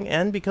everything.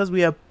 And because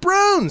we have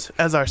Bruins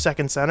as our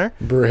second center,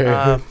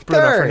 Bruno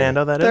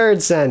Fernando, that is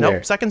third center.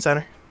 Nope, second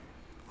center.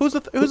 Who's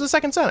the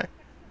second center?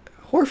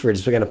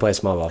 Horford's going to play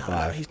small ball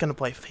 5. He's going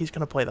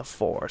to play the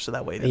 4, so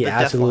that way He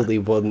absolutely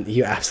will not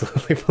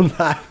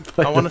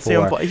play. I want to see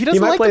him play. He doesn't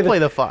like to play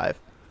the 5.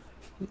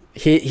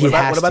 He what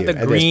has about to the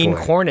at Green this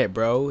point. Hornet,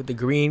 bro? The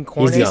Green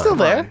Hornet. He's still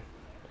there.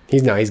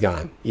 He's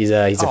gone. He's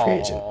a free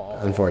agent,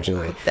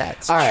 unfortunately.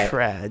 That's all right.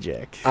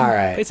 Tragic. All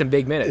right. Played some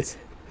big minutes.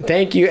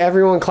 Thank you,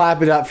 everyone.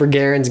 Clap it up for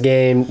Garen's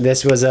game.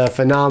 This was a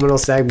phenomenal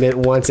segment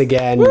once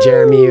again. Woo!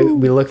 Jeremy,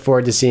 we look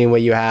forward to seeing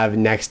what you have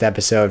next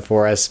episode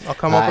for us. I'll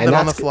come up with it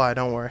on the fly.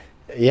 Don't worry.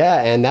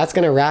 Yeah, and that's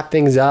going to wrap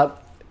things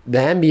up. The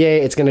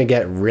NBA, it's going to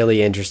get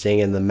really interesting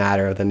in the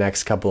matter of the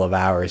next couple of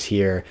hours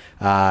here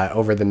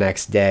over the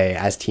next day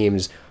as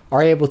teams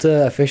are able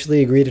to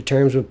officially agree to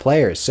terms with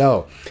players.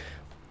 So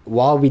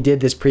while we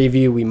did this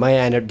preview, we might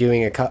end up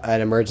doing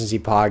an emergency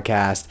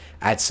podcast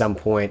at some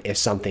point if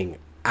something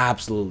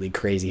absolutely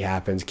crazy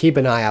happens. Keep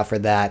an eye out for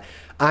that.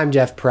 I'm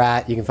Jeff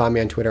Pratt. You can find me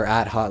on Twitter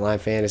at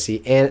Hotline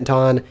Fantasy.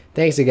 Anton,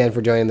 thanks again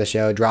for joining the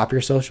show. Drop your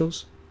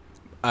socials.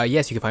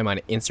 Yes, you can find me on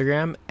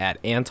Instagram at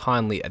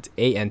Anton Lee. That's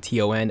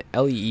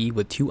ANTONLEE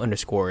with 2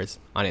 underscores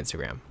on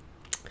Instagram.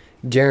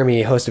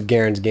 Jeremy, host of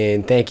Garen's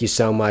Game, thank you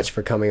so much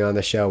for coming on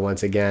the show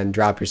once again.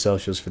 Drop your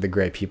socials for the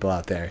great people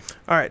out there.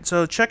 All right,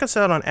 so check us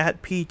out on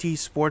 @PT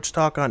Sports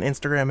Talk on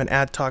Instagram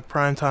and @Talk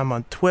Primetime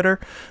on Twitter.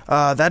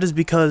 That is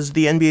because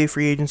the NBA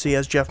free agency,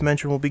 as Jeff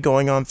mentioned, will be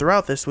going on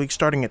throughout this week,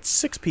 starting at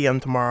 6 p.m.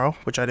 tomorrow,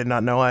 which I did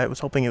not know. I was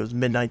hoping it was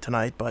midnight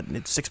tonight, but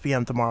it's 6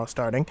 p.m. tomorrow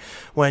starting,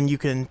 when you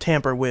can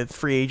tamper with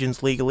free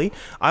agents legally.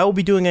 I will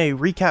be doing a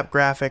recap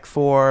graphic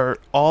for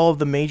all of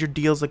the major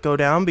deals that go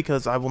down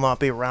because I will not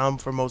be around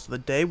for most of the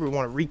day. We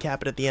want to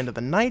recap it at the end of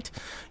the night,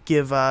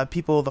 give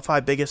people the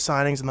 5 biggest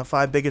signings and the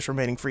 5 biggest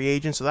remaining free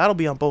agents. So that'll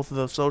be on both of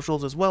those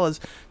socials, as well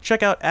as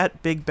check out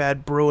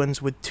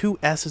 @BigBadBruins with 2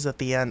 S's at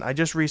the end. I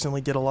just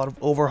recently did a lot of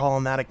overhaul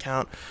on that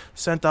account,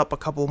 sent up a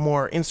couple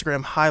more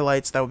Instagram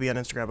highlights. That would be on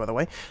Instagram, by the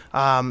way,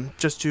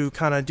 just to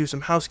kind of do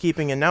some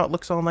housekeeping, and now it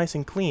looks all nice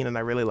and clean, and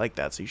I really like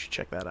that, so you should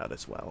check that out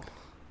as well.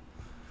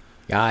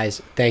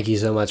 Guys, thank you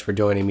so much for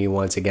joining me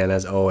once again.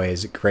 As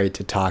always, great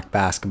to talk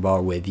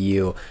basketball with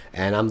you.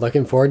 And I'm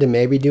looking forward to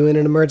maybe doing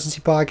an emergency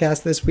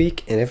podcast this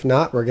week. And if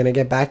not, we're going to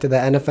get back to the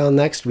NFL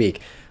next week.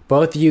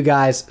 Both of you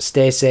guys,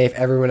 stay safe.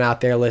 Everyone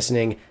out there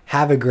listening,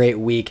 have a great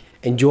week.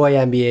 Enjoy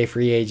NBA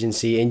free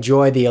agency.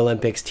 Enjoy the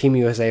Olympics. Team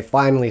USA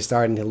finally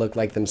starting to look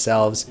like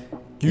themselves.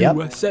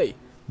 USA.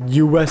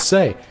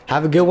 USA.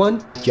 Have a good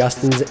one.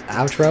 Justin's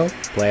outro.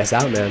 Play us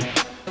out, man.